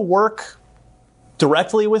get to work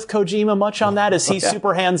directly with Kojima much on that? Is he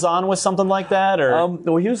super hands-on with something like that? Or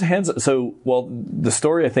well, he was hands-on. So, the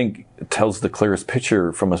story, I think, tells the clearest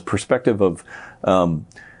picture from a perspective of,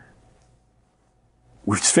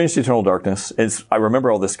 we just finished Eternal Darkness. I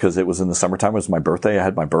remember all this because it was in the summertime. It was my birthday. I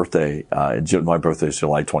had my birthday. My birthday is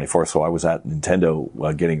July 24th, so I was at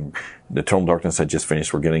Nintendo getting Eternal Darkness. I just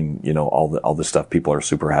finished. We're getting all this stuff. People are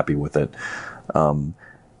super happy with it.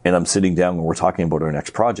 And I'm sitting down and we're talking about our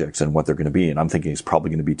next projects and what they're going to be. And I'm thinking it's probably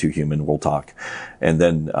going to be Too Human. We'll talk. And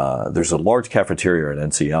then there's a large cafeteria at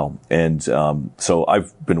NCL. And so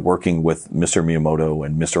I've been working with Mr. Miyamoto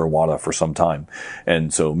and Mr. Iwata for some time.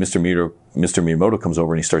 And so Mr. Miyamoto comes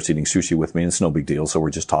over and he starts eating sushi with me, and it's no big deal. So we're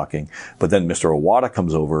just talking. But then Mr. Iwata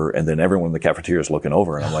comes over, and then everyone in the cafeteria is looking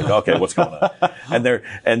over, and I'm like, okay, what's going on?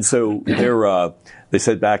 They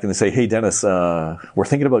sit back and they say, hey, Dennis, we're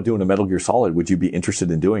thinking about doing a Metal Gear Solid. Would you be interested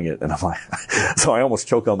in doing it? And I'm like, so I almost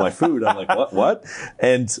choke on my food. I'm like, what?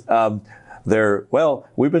 And,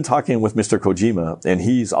 we've been talking with Mr. Kojima, and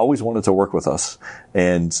he's always wanted to work with us.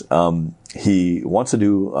 And, he wants to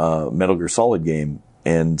do a Metal Gear Solid game.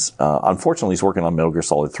 And, unfortunately he's working on Metal Gear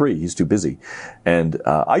Solid 3. He's too busy. And,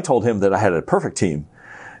 I told him that I had a perfect team.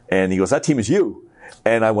 And he goes, that team is you.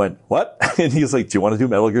 And I went, what? And he's like, do you want to do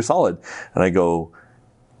Metal Gear Solid? And I go,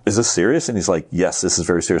 is this serious? And he's like, yes, this is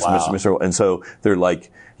very serious. Wow. And so they're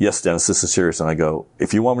like, yes, Dennis, this is serious. And I go,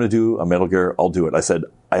 if you want me to do a Metal Gear, I'll do it. I said,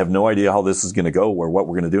 I have no idea how this is going to go or what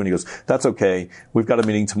we're going to do. And he goes, that's okay. We've got a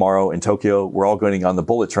meeting tomorrow in Tokyo. We're all going on the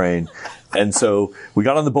bullet train. And so we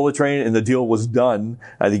got on the bullet train and the deal was done.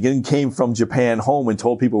 I again came from Japan home and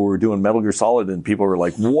told people we were doing Metal Gear Solid, and people were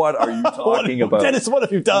like, what are you talking about? Dennis, what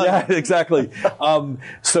have you done? Yeah, exactly.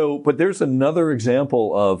 But there's another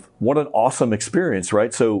example of what an awesome experience,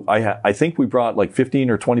 right? So I think we brought like 15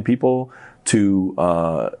 or 20 people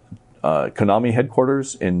to, Konami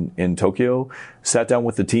headquarters in Tokyo, sat down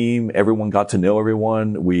with the team. Everyone got to know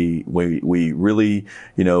everyone. We really,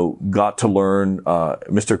 got to learn,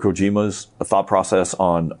 Mr. Kojima's thought process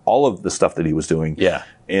on all of the stuff that he was doing. Yeah.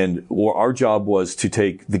 And our job was to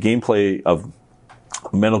take the gameplay of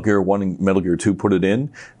Metal Gear 1 and Metal Gear 2, put it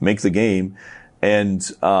in, make the game, and,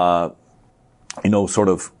 sort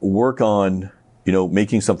of work on,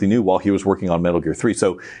 making something new while he was working on Metal Gear 3.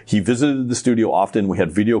 So he visited the studio often. We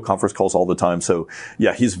had video conference calls all the time. So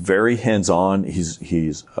yeah, he's very hands-on.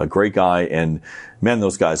 He's a great guy. And man,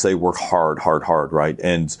 those guys, they work hard,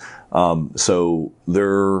 so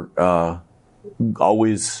they're,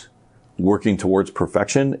 always working towards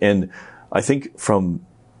perfection. And I think from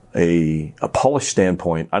a polished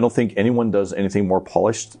standpoint, I don't think anyone does anything more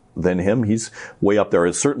polished than him. He's way up there.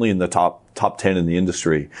 It's certainly in the top 10 in the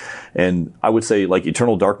industry. And I would say like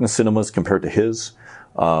Eternal Darkness cinemas compared to his,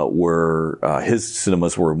 his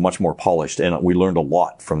cinemas were much more polished, and we learned a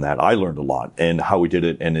lot from that. I learned a lot, and how he did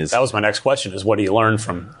it, and that was my next question: is what do you learn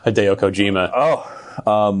from Hideo Kojima?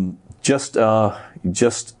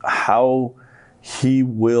 Just how he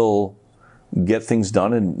will get things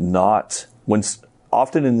done, and not when.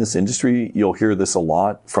 Often in this industry, you'll hear this a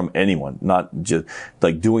lot from anyone, not just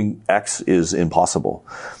like doing X is impossible.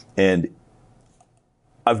 And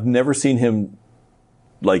I've never seen him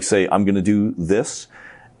like say, I'm going to do this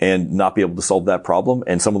and not be able to solve that problem.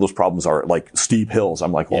 And some of those problems are like steep hills.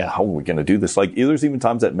 I'm like, well, how are we going to do this? Like there's even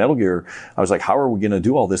times at Metal Gear, I was like, how are we going to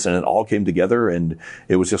do all this? And it all came together, and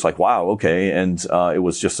it was just like, wow, okay. And it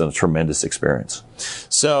was just a tremendous experience.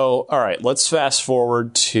 So, all right, let's fast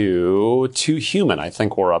forward to Too Human. I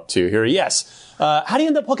think we're up to here. Yes. How do you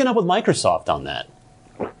end up hooking up with Microsoft on that?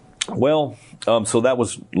 Well, so that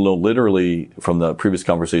was literally from the previous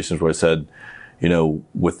conversations where I said, you know,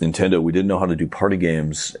 with Nintendo, we didn't know how to do party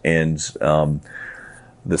games, and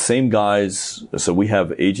the same guys. So we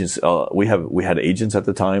have agents. We had agents at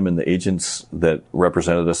the time, and the agents that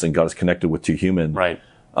represented us and got us connected with Too Human. Right.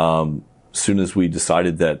 Soon as we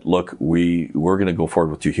decided that, look, we're going to go forward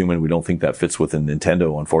with Too Human. We don't think that fits within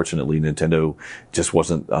Nintendo. Unfortunately, Nintendo just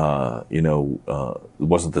wasn't,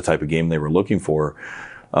 wasn't the type of game they were looking for.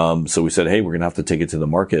 So we said, hey, we're going to have to take it to the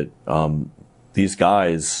market. These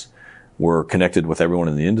guys were connected with everyone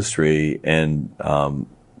in the industry, and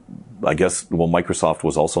I guess, well, Microsoft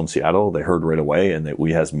was also in Seattle. They heard right away, and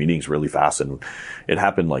we had meetings really fast, and it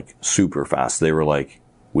happened like super fast. They were like,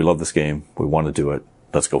 we love this game. We want to do it.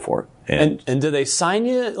 Let's go for it. And do they sign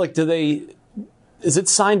you? Like, is it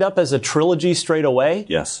signed up as a trilogy straight away?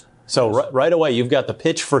 Yes. So right away, you've got the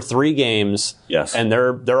pitch for 3 games. Yes. And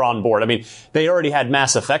they're on board. I mean, they already had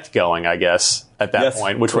Mass Effect going, I guess, at that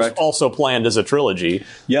point, which was also planned as a trilogy.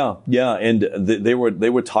 Yeah, yeah. And they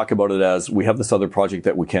would talk about it as, we have this other project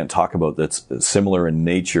that we can't talk about that's similar in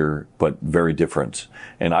nature, but very different.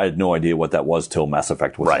 And I had no idea what that was till Mass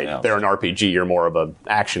Effect was announced. They're an RPG. You're more of an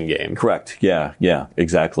action game. Correct. Yeah,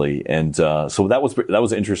 exactly. And so that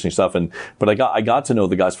was interesting stuff. But I got to know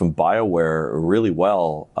the guys from BioWare really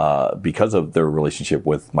well because of their relationship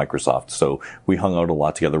with Microsoft. So we hung out a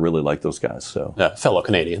lot together. Really liked those guys. So fellow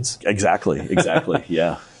Canadians. Exactly.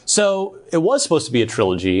 Yeah. So it was supposed to be a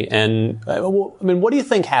trilogy, and I mean, what do you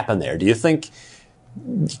think happened there? Do you think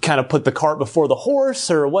you kind of put the cart before the horse,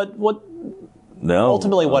 or what? No.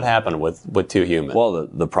 Ultimately, what happened with Too Human? Well,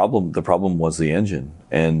 the problem was the engine,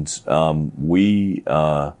 and we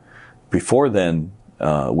before then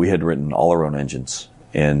we had written all our own engines,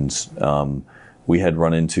 and we had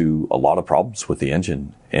run into a lot of problems with the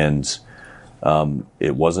engine, and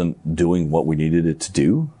it wasn't doing what we needed it to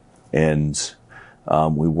do, and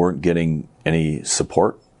we weren't getting any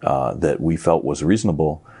support that we felt was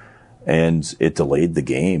reasonable. And it delayed the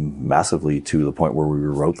game massively to the point where we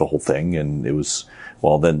rewrote the whole thing. And it was,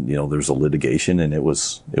 well, then, there's a litigation, and it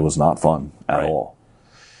was not fun at all.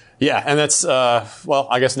 Yeah. And that's,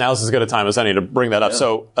 I guess now's as good a time as any to bring that up. Yeah.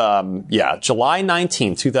 So, July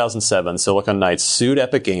 19th, 2007, Silicon Knights sued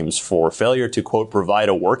Epic Games for failure to, quote, provide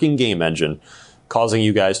a working game engine, causing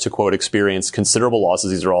you guys to, quote, experience considerable losses.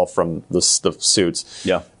 These are all from the suits.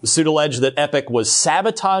 Yeah. The suit alleged that Epic was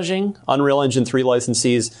sabotaging Unreal Engine 3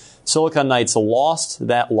 licensees. Silicon Knights lost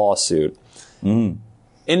that lawsuit. And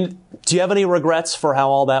do you have any regrets for how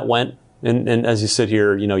all that went? And as you sit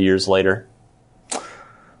here, years later?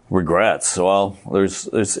 Regrets. Well,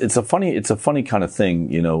 it's a funny kind of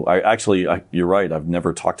thing. You're right. I've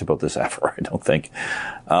never talked about this ever, I don't think.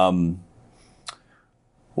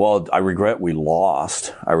 Well, I regret we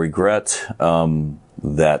lost. I regret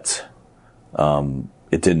that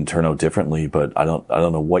it didn't turn out differently. But I don't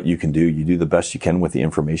know what you can do. You do the best you can with the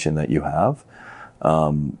information that you have.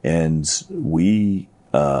 And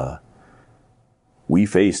we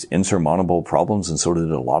faced insurmountable problems, and so did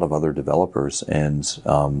a lot of other developers. And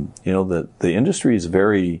the industry is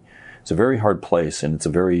it's a very hard place, and it's a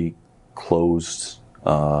very closed,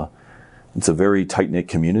 it's a very tight-knit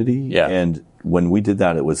community. Yeah. And when we did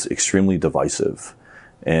that, it was extremely divisive,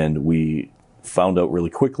 and we found out really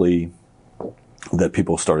quickly that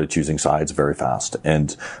people started choosing sides very fast,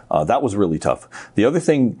 and that was really tough. The other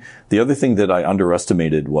thing that I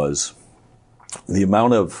underestimated was the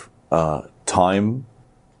amount of time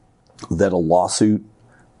that a lawsuit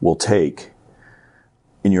will take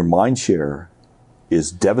in your mind share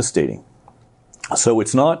is devastating. So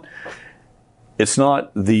it's not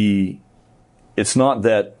the it's not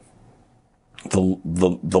that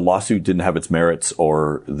the lawsuit didn't have its merits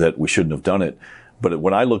or that we shouldn't have done it. But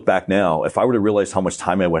when I look back now, if I were to realize how much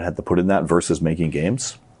time I would have to put in that versus making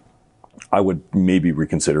games, I would maybe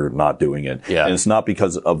reconsider not doing it. Yeah. And it's not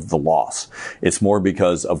because of the loss. It's more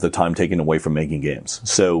because of the time taken away from making games.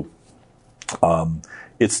 So,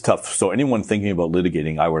 it's tough. So anyone thinking about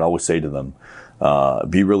litigating, I would always say to them,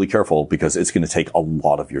 be really careful because it's going to take a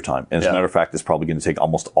lot of your time. And as a matter of fact, it's probably going to take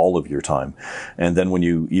almost all of your time. And then when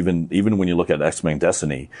you, even when you look at X-Men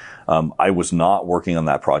Destiny, I was not working on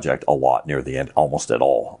that project a lot near the end, almost at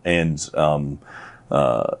all. And, and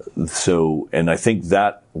I think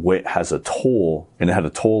that has a toll, and it had a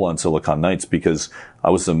toll on Silicon Knights because I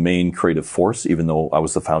was the main creative force, even though I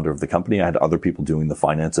was the founder of the company. I had other people doing the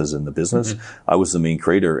finances and the business. I was the main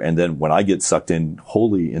creator. And then when I get sucked in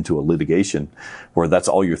wholly into a litigation where that's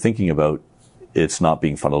all you're thinking about, it's not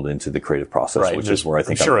being funneled into the creative process, which is where I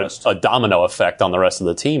think I'm sure I'm it's a domino effect on the rest of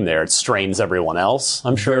the team there. It strains everyone else.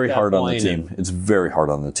 I'm sure very hard on the team. It's very hard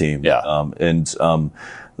on the team. Yeah.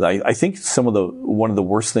 I think one of the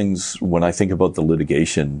worst things when I think about the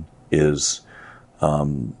litigation is,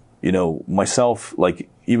 myself, like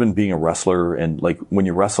even being a wrestler and like when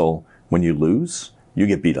you wrestle, when you lose, you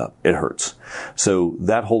get beat up. It hurts. So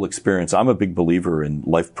that whole experience, I'm a big believer in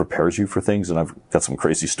life prepares you for things. And I've got some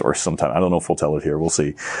crazy stories sometime. I don't know if we'll tell it here. We'll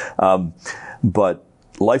see. But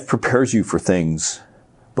life prepares you for things.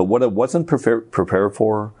 But what it wasn't prepared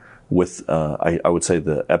for with, I would say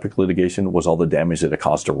the Epic litigation was all the damage that it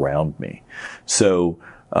caused around me. So,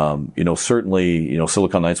 certainly,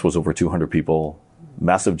 Silicon Knights was over 200 people,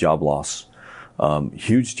 massive job loss.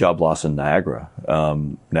 Huge job loss in Niagara.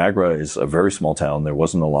 Niagara is a very small town. There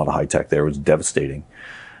wasn't a lot of high tech there. It was devastating.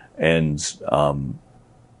 And,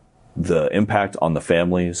 the impact on the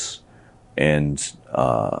families and,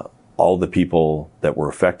 all the people that were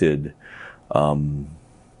affected,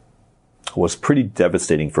 was pretty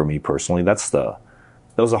devastating for me personally. That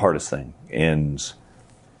was the hardest thing. And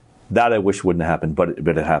that I wish wouldn't have happened, but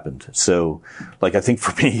it happened. So, like, I think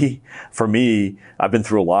for me, I've been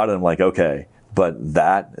through a lot and I'm like, okay. But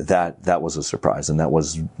that was a surprise, and that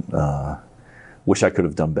was wish I could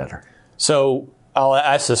have done better. So I'll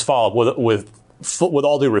ask this follow-up with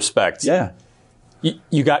all due respect. Yeah,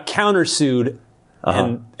 you got countersued,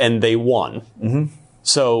 and they won. Mm-hmm.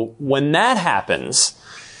 So when that happens,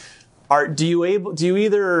 are you able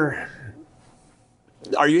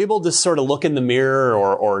to sort of look in the mirror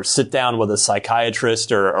or sit down with a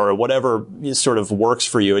psychiatrist or whatever sort of works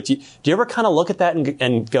for you? Do you ever kind of look at that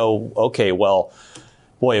and go, okay, well,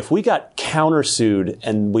 boy, if we got countersued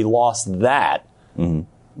and we lost that,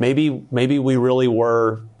 maybe we really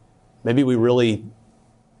were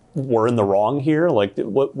in the wrong here? Like,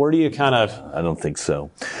 where do you kind of... I don't think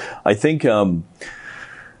so. I think,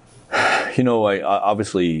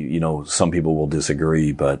 obviously, some people will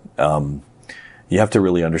disagree, but, you have to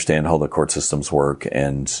really understand how the court systems work.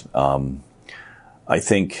 And, I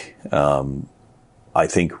think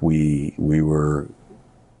we were,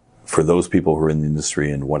 for those people who are in the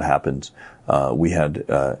industry and what happened, we had,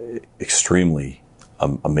 extremely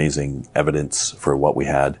amazing evidence for what we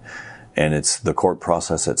had. And it's the court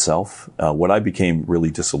process itself. What I became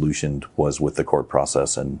really disillusioned was with the court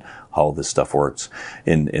process and how this stuff works.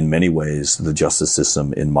 In many ways, the justice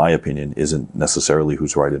system, in my opinion, isn't necessarily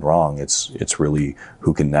who's right and wrong. It's really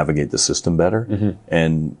who can navigate the system better. Mm-hmm.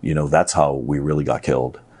 And, that's how we really got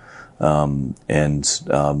killed. So,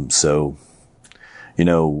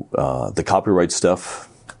 the copyright stuff,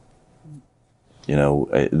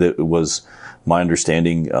 it was my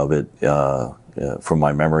understanding of it, from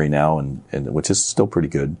my memory now, and which is still pretty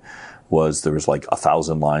good, was there was like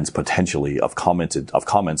 1,000 lines potentially of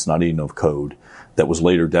comments, not even of code, that was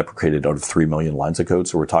later deprecated out of 3 million lines of code.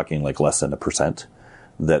 So we're talking like less than 1%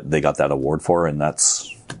 that they got that award for, and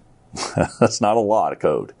that's not a lot of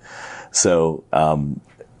code. So,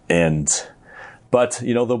 but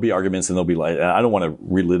there'll be arguments, and there'll be like, I don't want to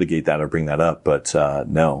relitigate that or bring that up, but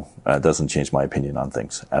no, it doesn't change my opinion on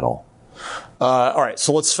things at all. All right,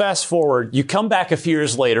 so let's fast forward. You come back a few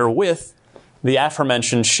years later with the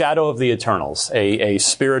aforementioned Shadow of the Eternals, a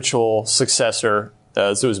spiritual successor,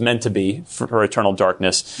 as it was meant to be for Eternal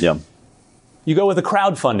Darkness. Yeah. You go with a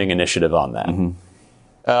crowdfunding initiative on that.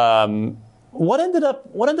 Mm-hmm. What ended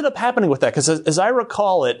up happening with that? Because as I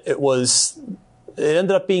recall it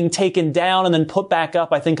ended up being taken down and then put back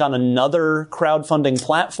up, I think, on another crowdfunding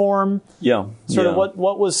platform. Yeah. Sort of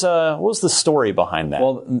what was the story behind that?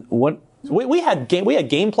 Well, we had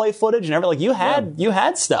gameplay footage and everything. Like you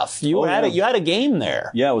had stuff. You had a game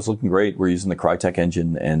there. Yeah, it was looking great. We're using the Crytek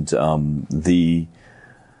engine, and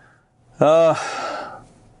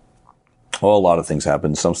Well, a lot of things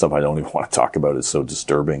happened. Some stuff I don't even want to talk about. It's so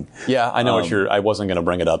disturbing. Yeah, I know I wasn't going to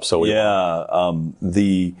bring it up. So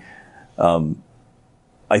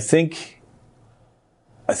I think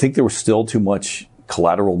there was still too much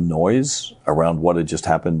collateral noise around what had just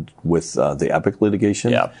happened with the Epic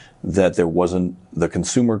litigation. Yeah. That the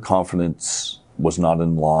consumer confidence was not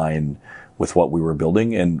in line with what we were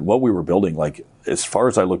building. And what we were building, like, as far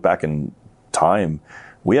as I look back in time,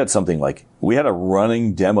 we had a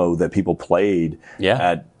running demo that people played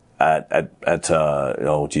at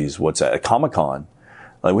Comic-Con.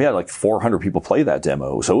 Like, we had like 400 people play that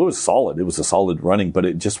demo. So it was solid. It was a solid running, but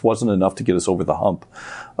it just wasn't enough to get us over the hump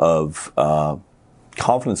of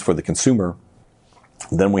confidence for the consumer.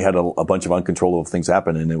 Then we had a bunch of uncontrollable things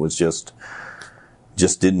happen, and it was just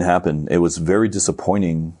didn't happen. It was very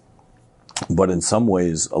disappointing. But in some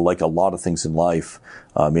ways, like a lot of things in life,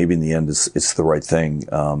 maybe in the end it's the right thing.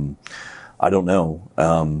 I don't know.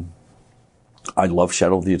 I love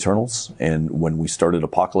Shadow of the Eternals, and when we started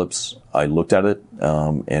Apocalypse, I looked at it,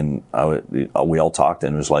 and we all talked,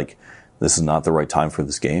 and it was like, this is not the right time for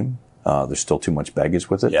this game. There's still too much baggage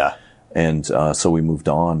with it. Yeah. And so we moved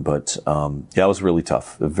on, but it was really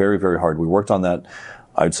tough. Very, very hard. We worked on that.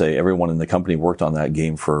 I'd say everyone in the company worked on that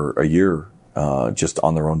game for a year, just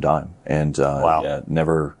on their own dime. And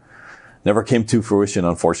never came to fruition,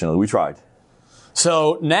 unfortunately. We tried.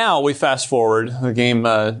 So now we fast forward. The game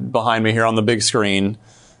behind me here on the big screen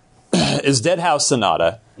is Dead House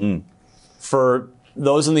Sonata. For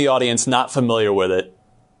those in the audience not familiar with it,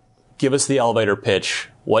 give us the elevator pitch.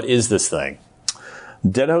 What is this thing?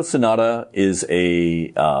 Dead House Sonata is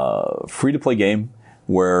a free-to-play game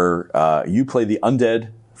where you play the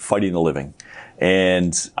undead fighting the living.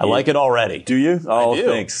 And I like it already. Do you? Oh, I do.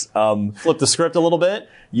 Thanks. Flip the script a little bit.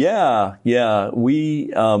 Yeah.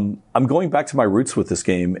 I'm going back to my roots with this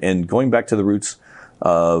game, and going back to the roots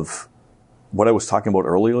of what I was talking about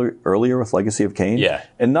earlier with Legacy of Kain. Yeah.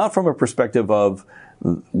 And not from a perspective of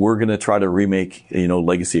we're going to try to remake,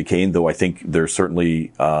 Legacy of Kain, though I think there's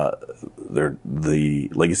certainly the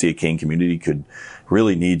Legacy of Kain community could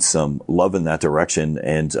really need some love in that direction,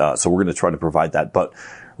 and so we're going to try to provide that. But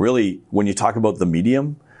really, when you talk about the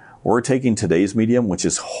medium, we're taking today's medium, which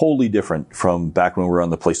is wholly different from back when we were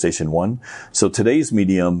on the PlayStation 1. So today's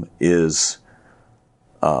medium is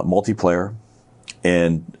multiplayer,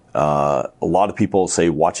 and a lot of people say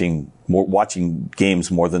watching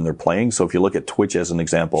games more than they're playing. So if you look at Twitch as an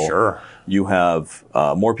example, sure, you have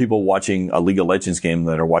more people watching a League of Legends game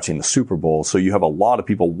than are watching the Super Bowl. So you have a lot of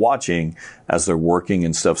people watching as they're working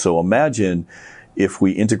and stuff. So imagine if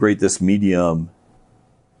we integrate this medium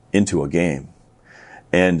into a game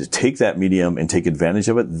and take that medium and take advantage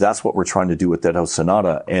of it. That's what we're trying to do with Dead House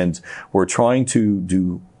Sonata. And we're trying to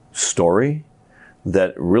do story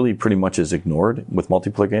that really pretty much is ignored with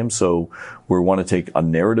multiplayer games. So we want to take a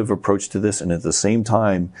narrative approach to this, and at the same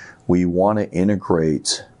time, we want to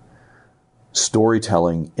integrate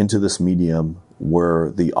storytelling into this medium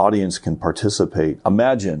where the audience can participate.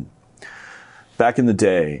 Imagine back in the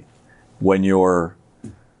day when you're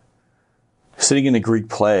sitting in a Greek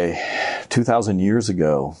play 2,000 years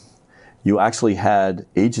ago, you actually had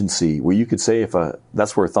agency where you could say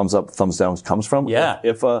that's where thumbs up, thumbs down comes from. Yeah.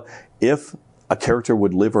 If a character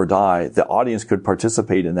would live or die, the audience could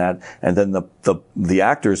participate in that, and then the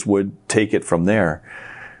actors would take it from there.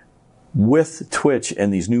 With Twitch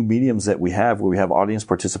and these new mediums that we have, where we have audience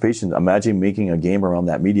participation, imagine making a game around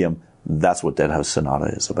that medium. That's what Dead House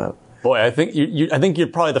Sonata is about. Boy, I think you're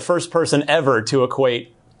probably the first person ever to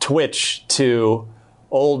equate Twitch to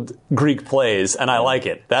old Greek plays, and I like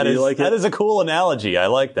it. That is a cool analogy. I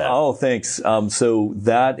like that. Oh, thanks. So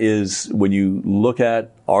that is when you look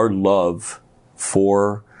at our love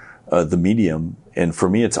for the medium, and for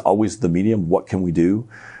me, it's always the medium. What can we do?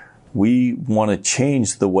 We want to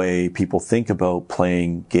change the way people think about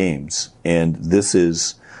playing games, and this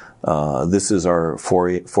is our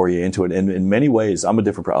foray into it. And in many ways,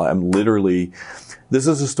 this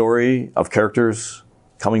is a story of characters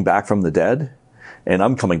coming back from the dead, and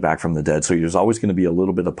I'm coming back from the dead. So there's always going to be a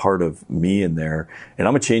little bit of part of me in there. And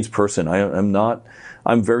I'm a changed person.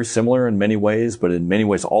 I'm very similar in many ways, but in many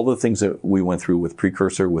ways, all the things that we went through with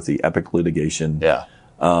Precursor, with the Epic litigation,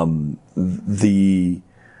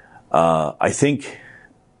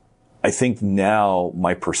 I think now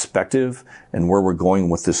my perspective and where we're going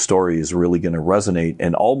with this story is really going to resonate.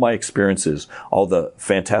 And all my experiences, all the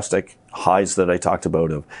fantastic highs that I talked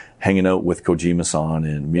about of hanging out with Kojima-san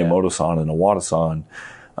and Miyamoto-san and Iwata-san,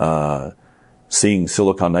 seeing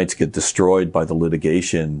Silicon Knights get destroyed by the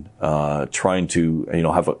litigation, trying to,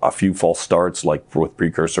 have a few false starts like with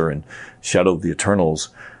Precursor and Shadow of the Eternals,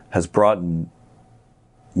 has brought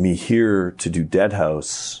me here to do Dead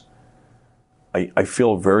House, I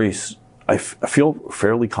feel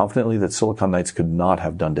fairly confidently that Silicon Knights could not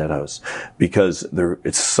have done Dead House because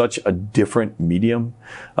it's such a different medium.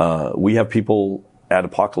 We have people at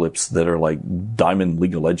Apocalypse that are like Diamond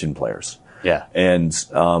League of Legends players. Yeah. And,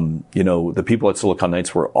 the people at Silicon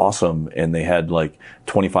Knights were awesome and they had like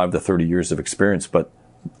 25 to 30 years of experience, but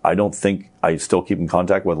I don't think I still keep in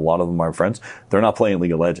contact with a lot of them, my friends. They're not playing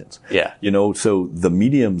League of Legends. Yeah. So the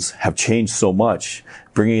mediums have changed so much.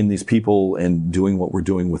 Bringing in these people and doing what we're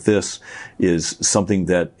doing with this is something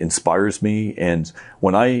that inspires me. And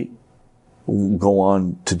when I go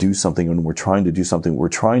on to do something, when we're trying to do something, we're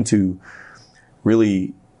trying to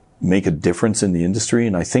really make a difference in the industry.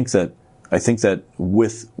 And I think that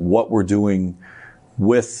with what we're doing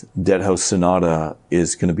with Dead House Sonata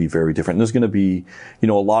is going to be very different. And there's going to be, a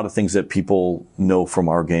lot of things that people know from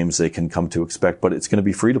our games they can come to expect, but it's going to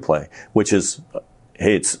be free to play, which is,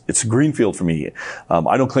 hey, it's a greenfield for me.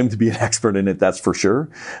 I don't claim to be an expert in it, that's for sure.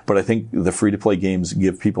 But I think the free to play games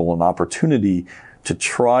give people an opportunity to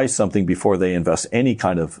try something before they invest any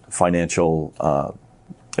kind of financial,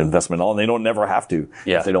 investment on. They don't never have to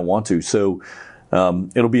if they don't want to. So,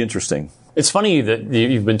 it'll be interesting. It's funny that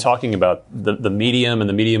you've been talking about the medium and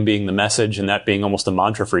the medium being the message and that being almost a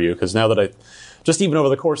mantra for you. Because now that just even over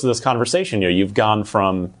the course of this conversation,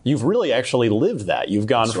 you've really actually lived that. You've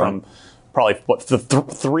gone from probably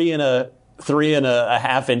three and a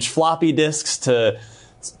half inch floppy disks to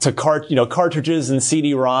cartridges and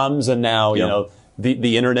CD-ROMs, and now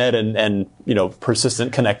the internet and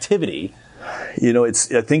persistent connectivity.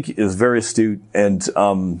 I think it's very astute. And,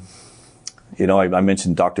 I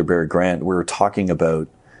mentioned Dr. Barry Grant. We were talking about,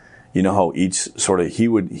 how each sort of,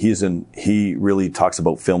 he really talks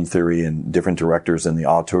about film theory and different directors and the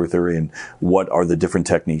auteur theory and what are the different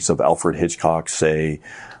techniques of Alfred Hitchcock, say,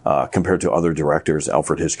 compared to other directors,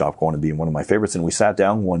 Alfred Hitchcock going to be one of my favorites. And we sat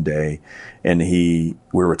down one day and we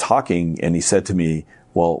were talking and he said to me,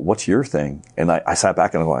 well, what's your thing? And I sat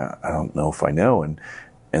back and I go, I don't know if I know.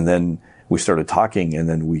 And then we started talking and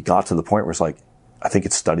then we got to the point where it's like, I think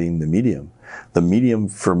it's studying the medium. The medium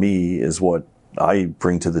for me is what I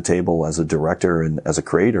bring to the table as a director and as a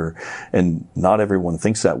creator. And not everyone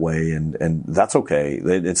thinks that way. And that's okay.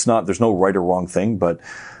 There's no right or wrong thing, but,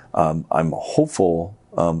 I'm hopeful,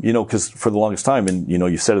 cause for the longest time, and,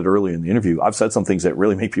 you said it earlier in the interview, I've said some things that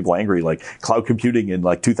really make people angry, like cloud computing in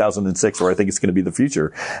like 2006, where I think it's going to be the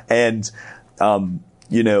future. And,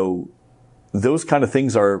 those kind of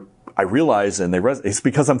things I realize, and it's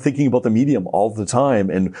because I'm thinking about the medium all the time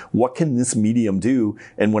and what can this medium do?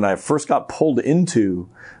 And when I first got pulled into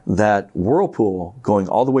that whirlpool, going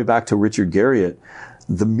all the way back to Richard Garriott,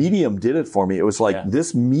 the medium did it for me. It was like,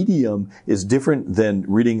 this medium is different than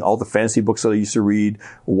reading all the fantasy books that I used to read,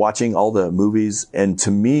 watching all the movies. And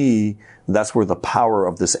to me, that's where the power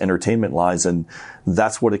of this entertainment lies. And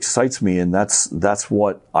that's what excites me. And that's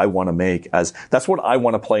what I want to make that's what I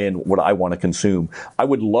want to play and what I want to consume. I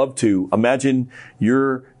would love to imagine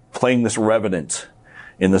you're playing this Revenant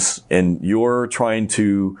and you're trying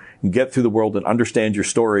to get through the world and understand your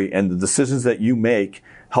story, and the decisions that you make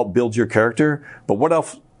help build your character. But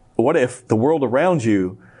what if the world around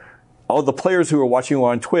you, all the players who are watching you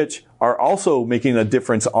on Twitch, are also making a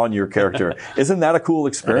difference on your character? Isn't that a cool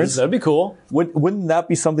experience? That'd be cool. Wouldn't that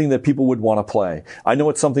be something that people would want to play? I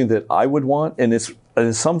know it's something that I would want, and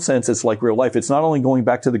in some sense, it's like real life. It's not only going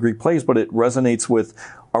back to the Greek plays, but it resonates with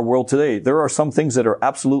our world today. There are some things that are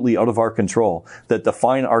absolutely out of our control that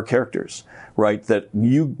define our characters, right? That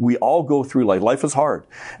we all go through. Like, life is hard,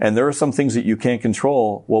 and there are some things that you can't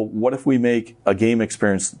control. Well, what if we make a game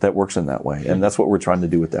experience that works in that way? And that's what we're trying to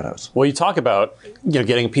do with Dead House. Well, you talk about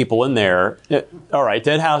getting people in there. All right,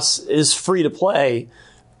 Dead House is free to play,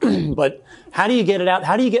 but how do you get it out?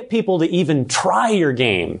 How do you get people to even try your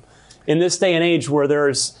game in this day and age where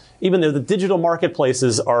there's, even though the digital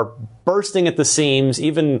marketplaces are bursting at the seams,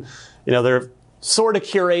 even, they're sort of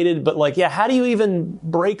curated, but how do you even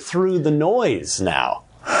break through the noise now?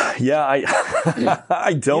 Yeah,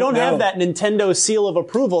 I don't know. You don't have that Nintendo seal of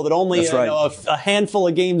approval that only a handful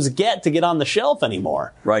of games get on the shelf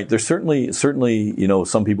anymore. Right. There's certainly,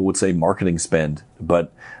 some people would say marketing spend,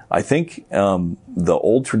 but I think the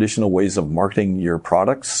old traditional ways of marketing your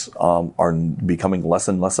products are becoming less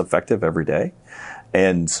and less effective every day.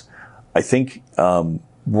 And I think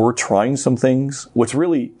we're trying some things.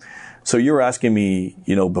 So you were asking me,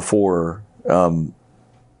 before, how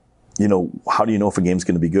do you know if a game's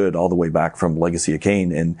going to be good, all the way back from Legacy of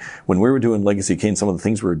Kain? And when we were doing Legacy of Kain, some of the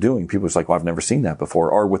things we were doing, people were like, well, I've never seen that before.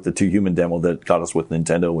 Or with the 2 Human demo that got us with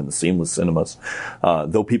Nintendo and the seamless cinemas.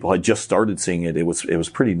 Though people had just started seeing it, it was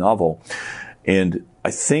pretty novel. And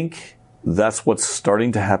I think that's what's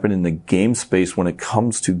starting to happen in the game space when it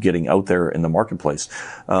comes to getting out there in the marketplace.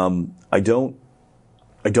 I don't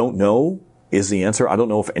know is the answer. I don't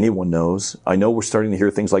know if anyone knows. I know we're starting to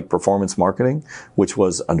hear things like performance marketing, which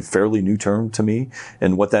was a fairly new term to me.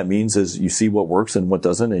 And what that means is you see what works and what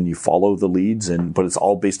doesn't, and you follow the leads, but it's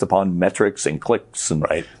all based upon metrics and clicks, and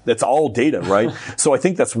that's all data, right? So I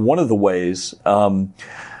think that's one of the ways. I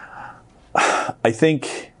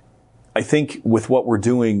think with what we're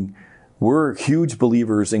doing, we're huge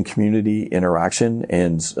believers in community interaction.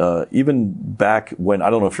 And even back when, I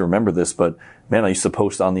don't know if you remember this, but man, I used to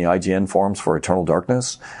post on the IGN forums for Eternal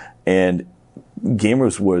Darkness, and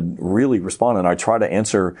gamers would really respond. And I try to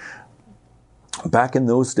answer. Back in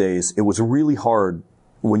those days, it was really hard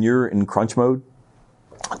when you're in crunch mode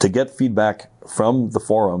to get feedback from the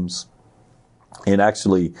forums and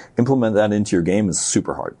actually implement that into your game is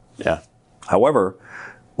super hard. Yeah. However,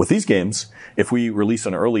 with these games, if we release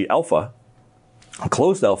an early alpha, a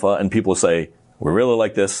closed alpha, and people say, we really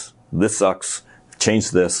like this sucks,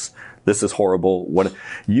 change this is horrible,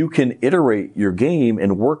 you can iterate your game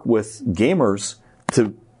and work with gamers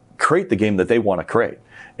to create the game that they want to create.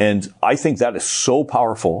 And I think that is so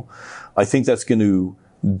powerful. I think that's going to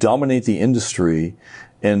dominate the industry.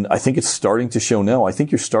 And I think it's starting to show now. I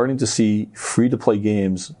think you're starting to see free-to-play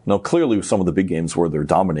games. Now, clearly with some of the big games where they're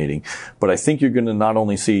dominating, but I think you're going to not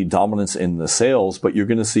only see dominance in the sales, but you're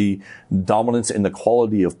going to see dominance in the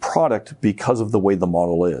quality of product because of the way the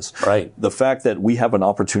model is. Right. The fact that we have an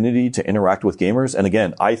opportunity to interact with gamers, and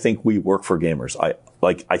again, I think we work for gamers. I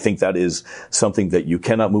think that is something that you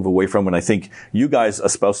cannot move away from. And I think you guys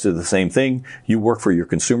espouse to the same thing. You work for your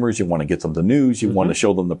consumers. You want to get them the news. You want to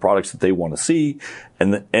show them the products that they want to see.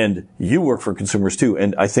 And you work for consumers too.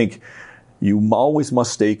 And I think you always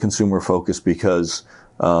must stay consumer focused because,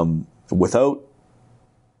 without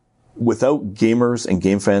gamers and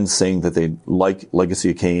game fans saying that they like Legacy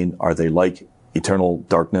of Kain or they like Eternal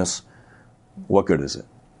Darkness, what good is it?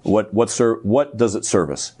 What does it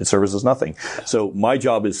service? It services nothing. So my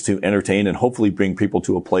job is to entertain and hopefully bring people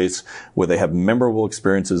to a place where they have memorable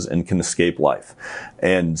experiences and can escape life.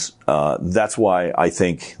 And that's why I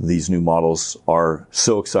think these new models are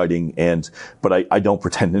so exciting. But I don't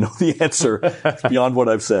pretend to know the answer beyond what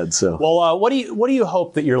I've said. So, well, what do you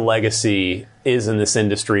hope that your legacy is in this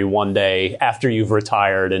industry one day after you've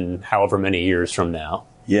retired and however many years from now?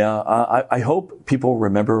 Yeah, I hope people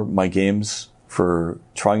remember my games for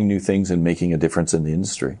trying new things and making a difference in the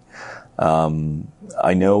industry.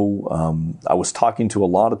 I know I was talking to a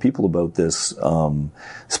lot of people about this,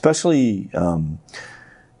 especially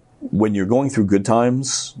when you're going through good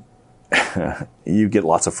times, you get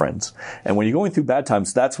lots of friends. And when you're going through bad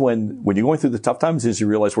times, that's when you're going through the tough times is you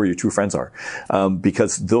realize where your true friends are.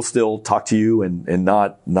 Because they'll still talk to you and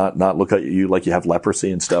not look at you like you have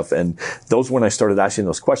leprosy and stuff. And those, when I started asking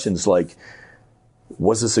those questions, like,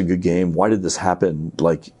 was this a good game? Why did this happen?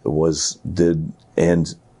 Why did this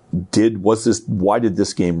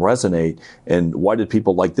game resonate? And why did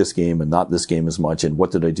people like this game and not this game as much? And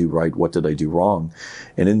what did I do right? What did I do wrong?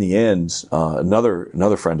 And in the end,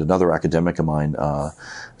 another friend, another academic of mine,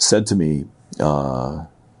 said to me,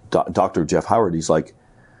 Dr. Jeff Howard, he's like,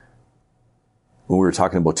 when we were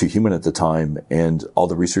talking about Too Human at the time and all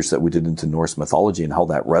the research that we did into Norse mythology and how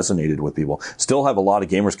that resonated with people, still have a lot of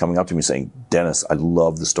gamers coming up to me saying, Dennis, I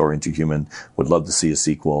love the story in Too Human, would love to see a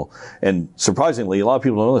sequel. And surprisingly, a lot of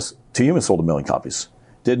people don't know this, Too Human sold 1 million copies.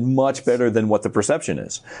 Did much better than what the perception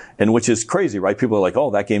is. And which is crazy, right? People are like,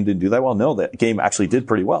 oh, that game didn't do that well. No, that game actually did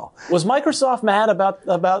pretty well. Was Microsoft mad about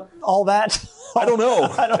all that? I don't know.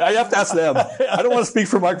 I have to ask them. I don't want to speak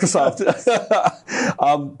for Microsoft.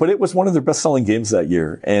 But it was one of their best-selling games that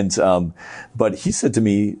year. And but he said to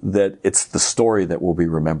me that it's the story that will be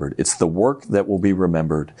remembered. It's the work that will be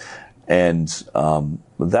remembered. And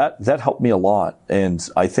that helped me a lot. And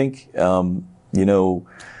I think,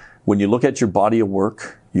 when you look at your body of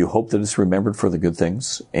work, you hope that it's remembered for the good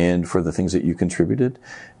things and for the things that you contributed.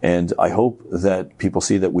 And I hope that people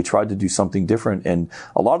see that we tried to do something different. And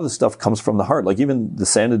a lot of the stuff comes from the heart. Like even the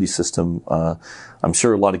Sanity system, I'm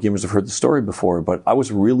sure a lot of gamers have heard the story before, but I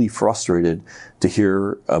was really frustrated to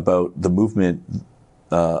hear about the movement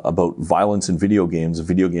about violence in video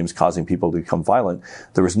games causing people to become violent.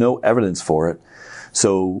 There was no evidence for it.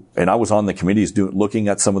 So, and I was on the committees looking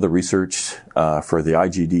at some of the research for the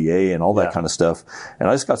IGDA and all that kind of stuff. And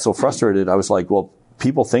I just got so frustrated. I was like, well,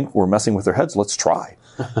 people think we're messing with their heads. Let's try.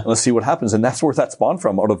 Let's see what happens. And that's where that spawned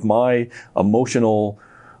from, out of my emotional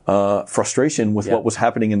frustration with what was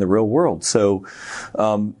happening in the real world. So,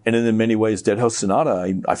 and in many ways, Dead House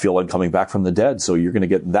Sonata, I feel I'm coming back from the dead. So you're going to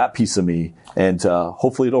get that piece of me, and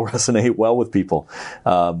hopefully it'll resonate well with people.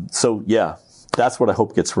 So yeah, that's what I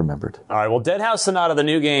hope gets remembered. All right. Well, Dead House Sonata, the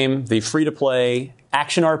new game, the free-to-play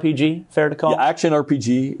action RPG, fair to call? Yeah, action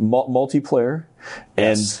RPG, multiplayer.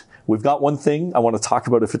 Yes. And we've got one thing I want to talk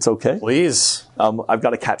about, if it's okay. Please. I've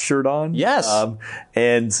got a cat shirt on. Yes.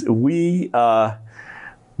 And we, as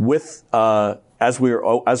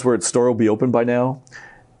we're at Store will be open by now,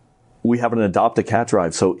 we have an Adopt a Cat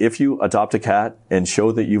drive. So if you adopt a cat and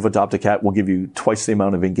show that you've adopted a cat, we'll give you twice the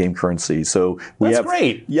amount of in-game currency. So That's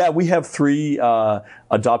great. Yeah, we have 3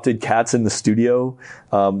 adopted cats in the studio.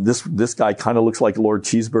 This guy kind of looks like Lord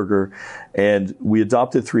Cheeseburger, and we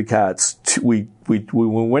adopted 3 cats. We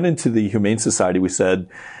went into the Humane Society. We said,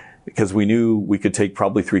 because we knew we could take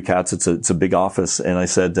probably 3 cats. It's a big office, and I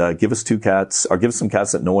said, give us 2 cats, or give us some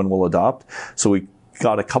cats that no one will adopt. So we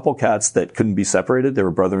got a couple cats that couldn't be separated. They were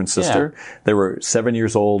brother and sister. Yeah. They were 7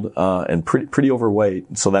 years old, and pretty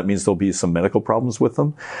overweight. So that means there'll be some medical problems with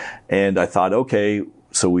them. And I thought, okay,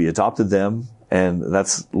 so we adopted them, and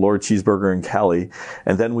that's Lord Cheeseburger and Callie.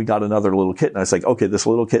 And then we got another little kitten. I was like, okay, this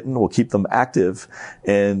little kitten will keep them active,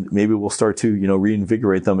 and maybe we'll start to,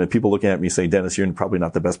 reinvigorate them. And people looking at me saying, Dennis, you're probably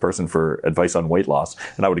not the best person for advice on weight loss.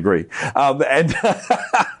 And I would agree.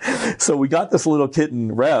 And so we got this little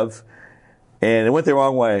kitten, Rev, and it went the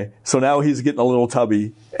wrong way. So now he's getting a little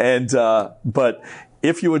tubby. And, but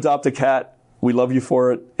if you adopt a cat, we love you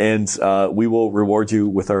for it. And, we will reward you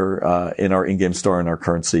with in our in-game store and our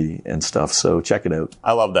currency and stuff. So check it out.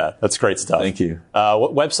 I love that. That's great stuff. Thank you.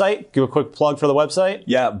 What website? Give a quick plug for the website.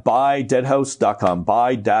 Yeah. Buydeadhouse.com.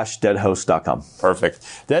 Buy-deadhouse.com. Perfect.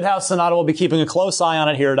 Dead House Sonata, will be keeping a close eye on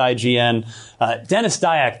it here at IGN. Dennis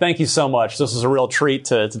Dyack, thank you so much. This was a real treat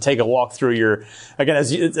to take a walk through your, again,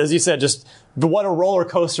 as you said, just what a roller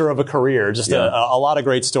coaster of a career. Just a lot of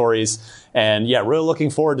great stories. And yeah, really looking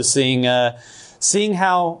forward to seeing how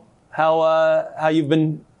you've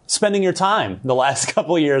been spending your time the last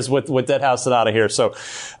couple of years with Dead House Sonata here. So,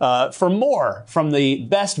 for more from the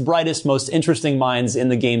best, brightest, most interesting minds in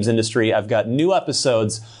the games industry, I've got new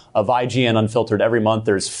episodes of IGN Unfiltered every month.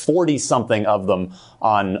 There's 40-something of them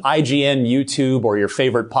on IGN, YouTube, or your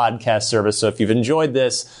favorite podcast service. So if you've enjoyed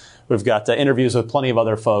this, we've got interviews with plenty of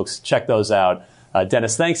other folks. Check those out.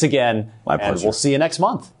 Dennis, thanks again. My pleasure. And we'll see you next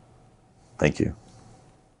month. Thank you.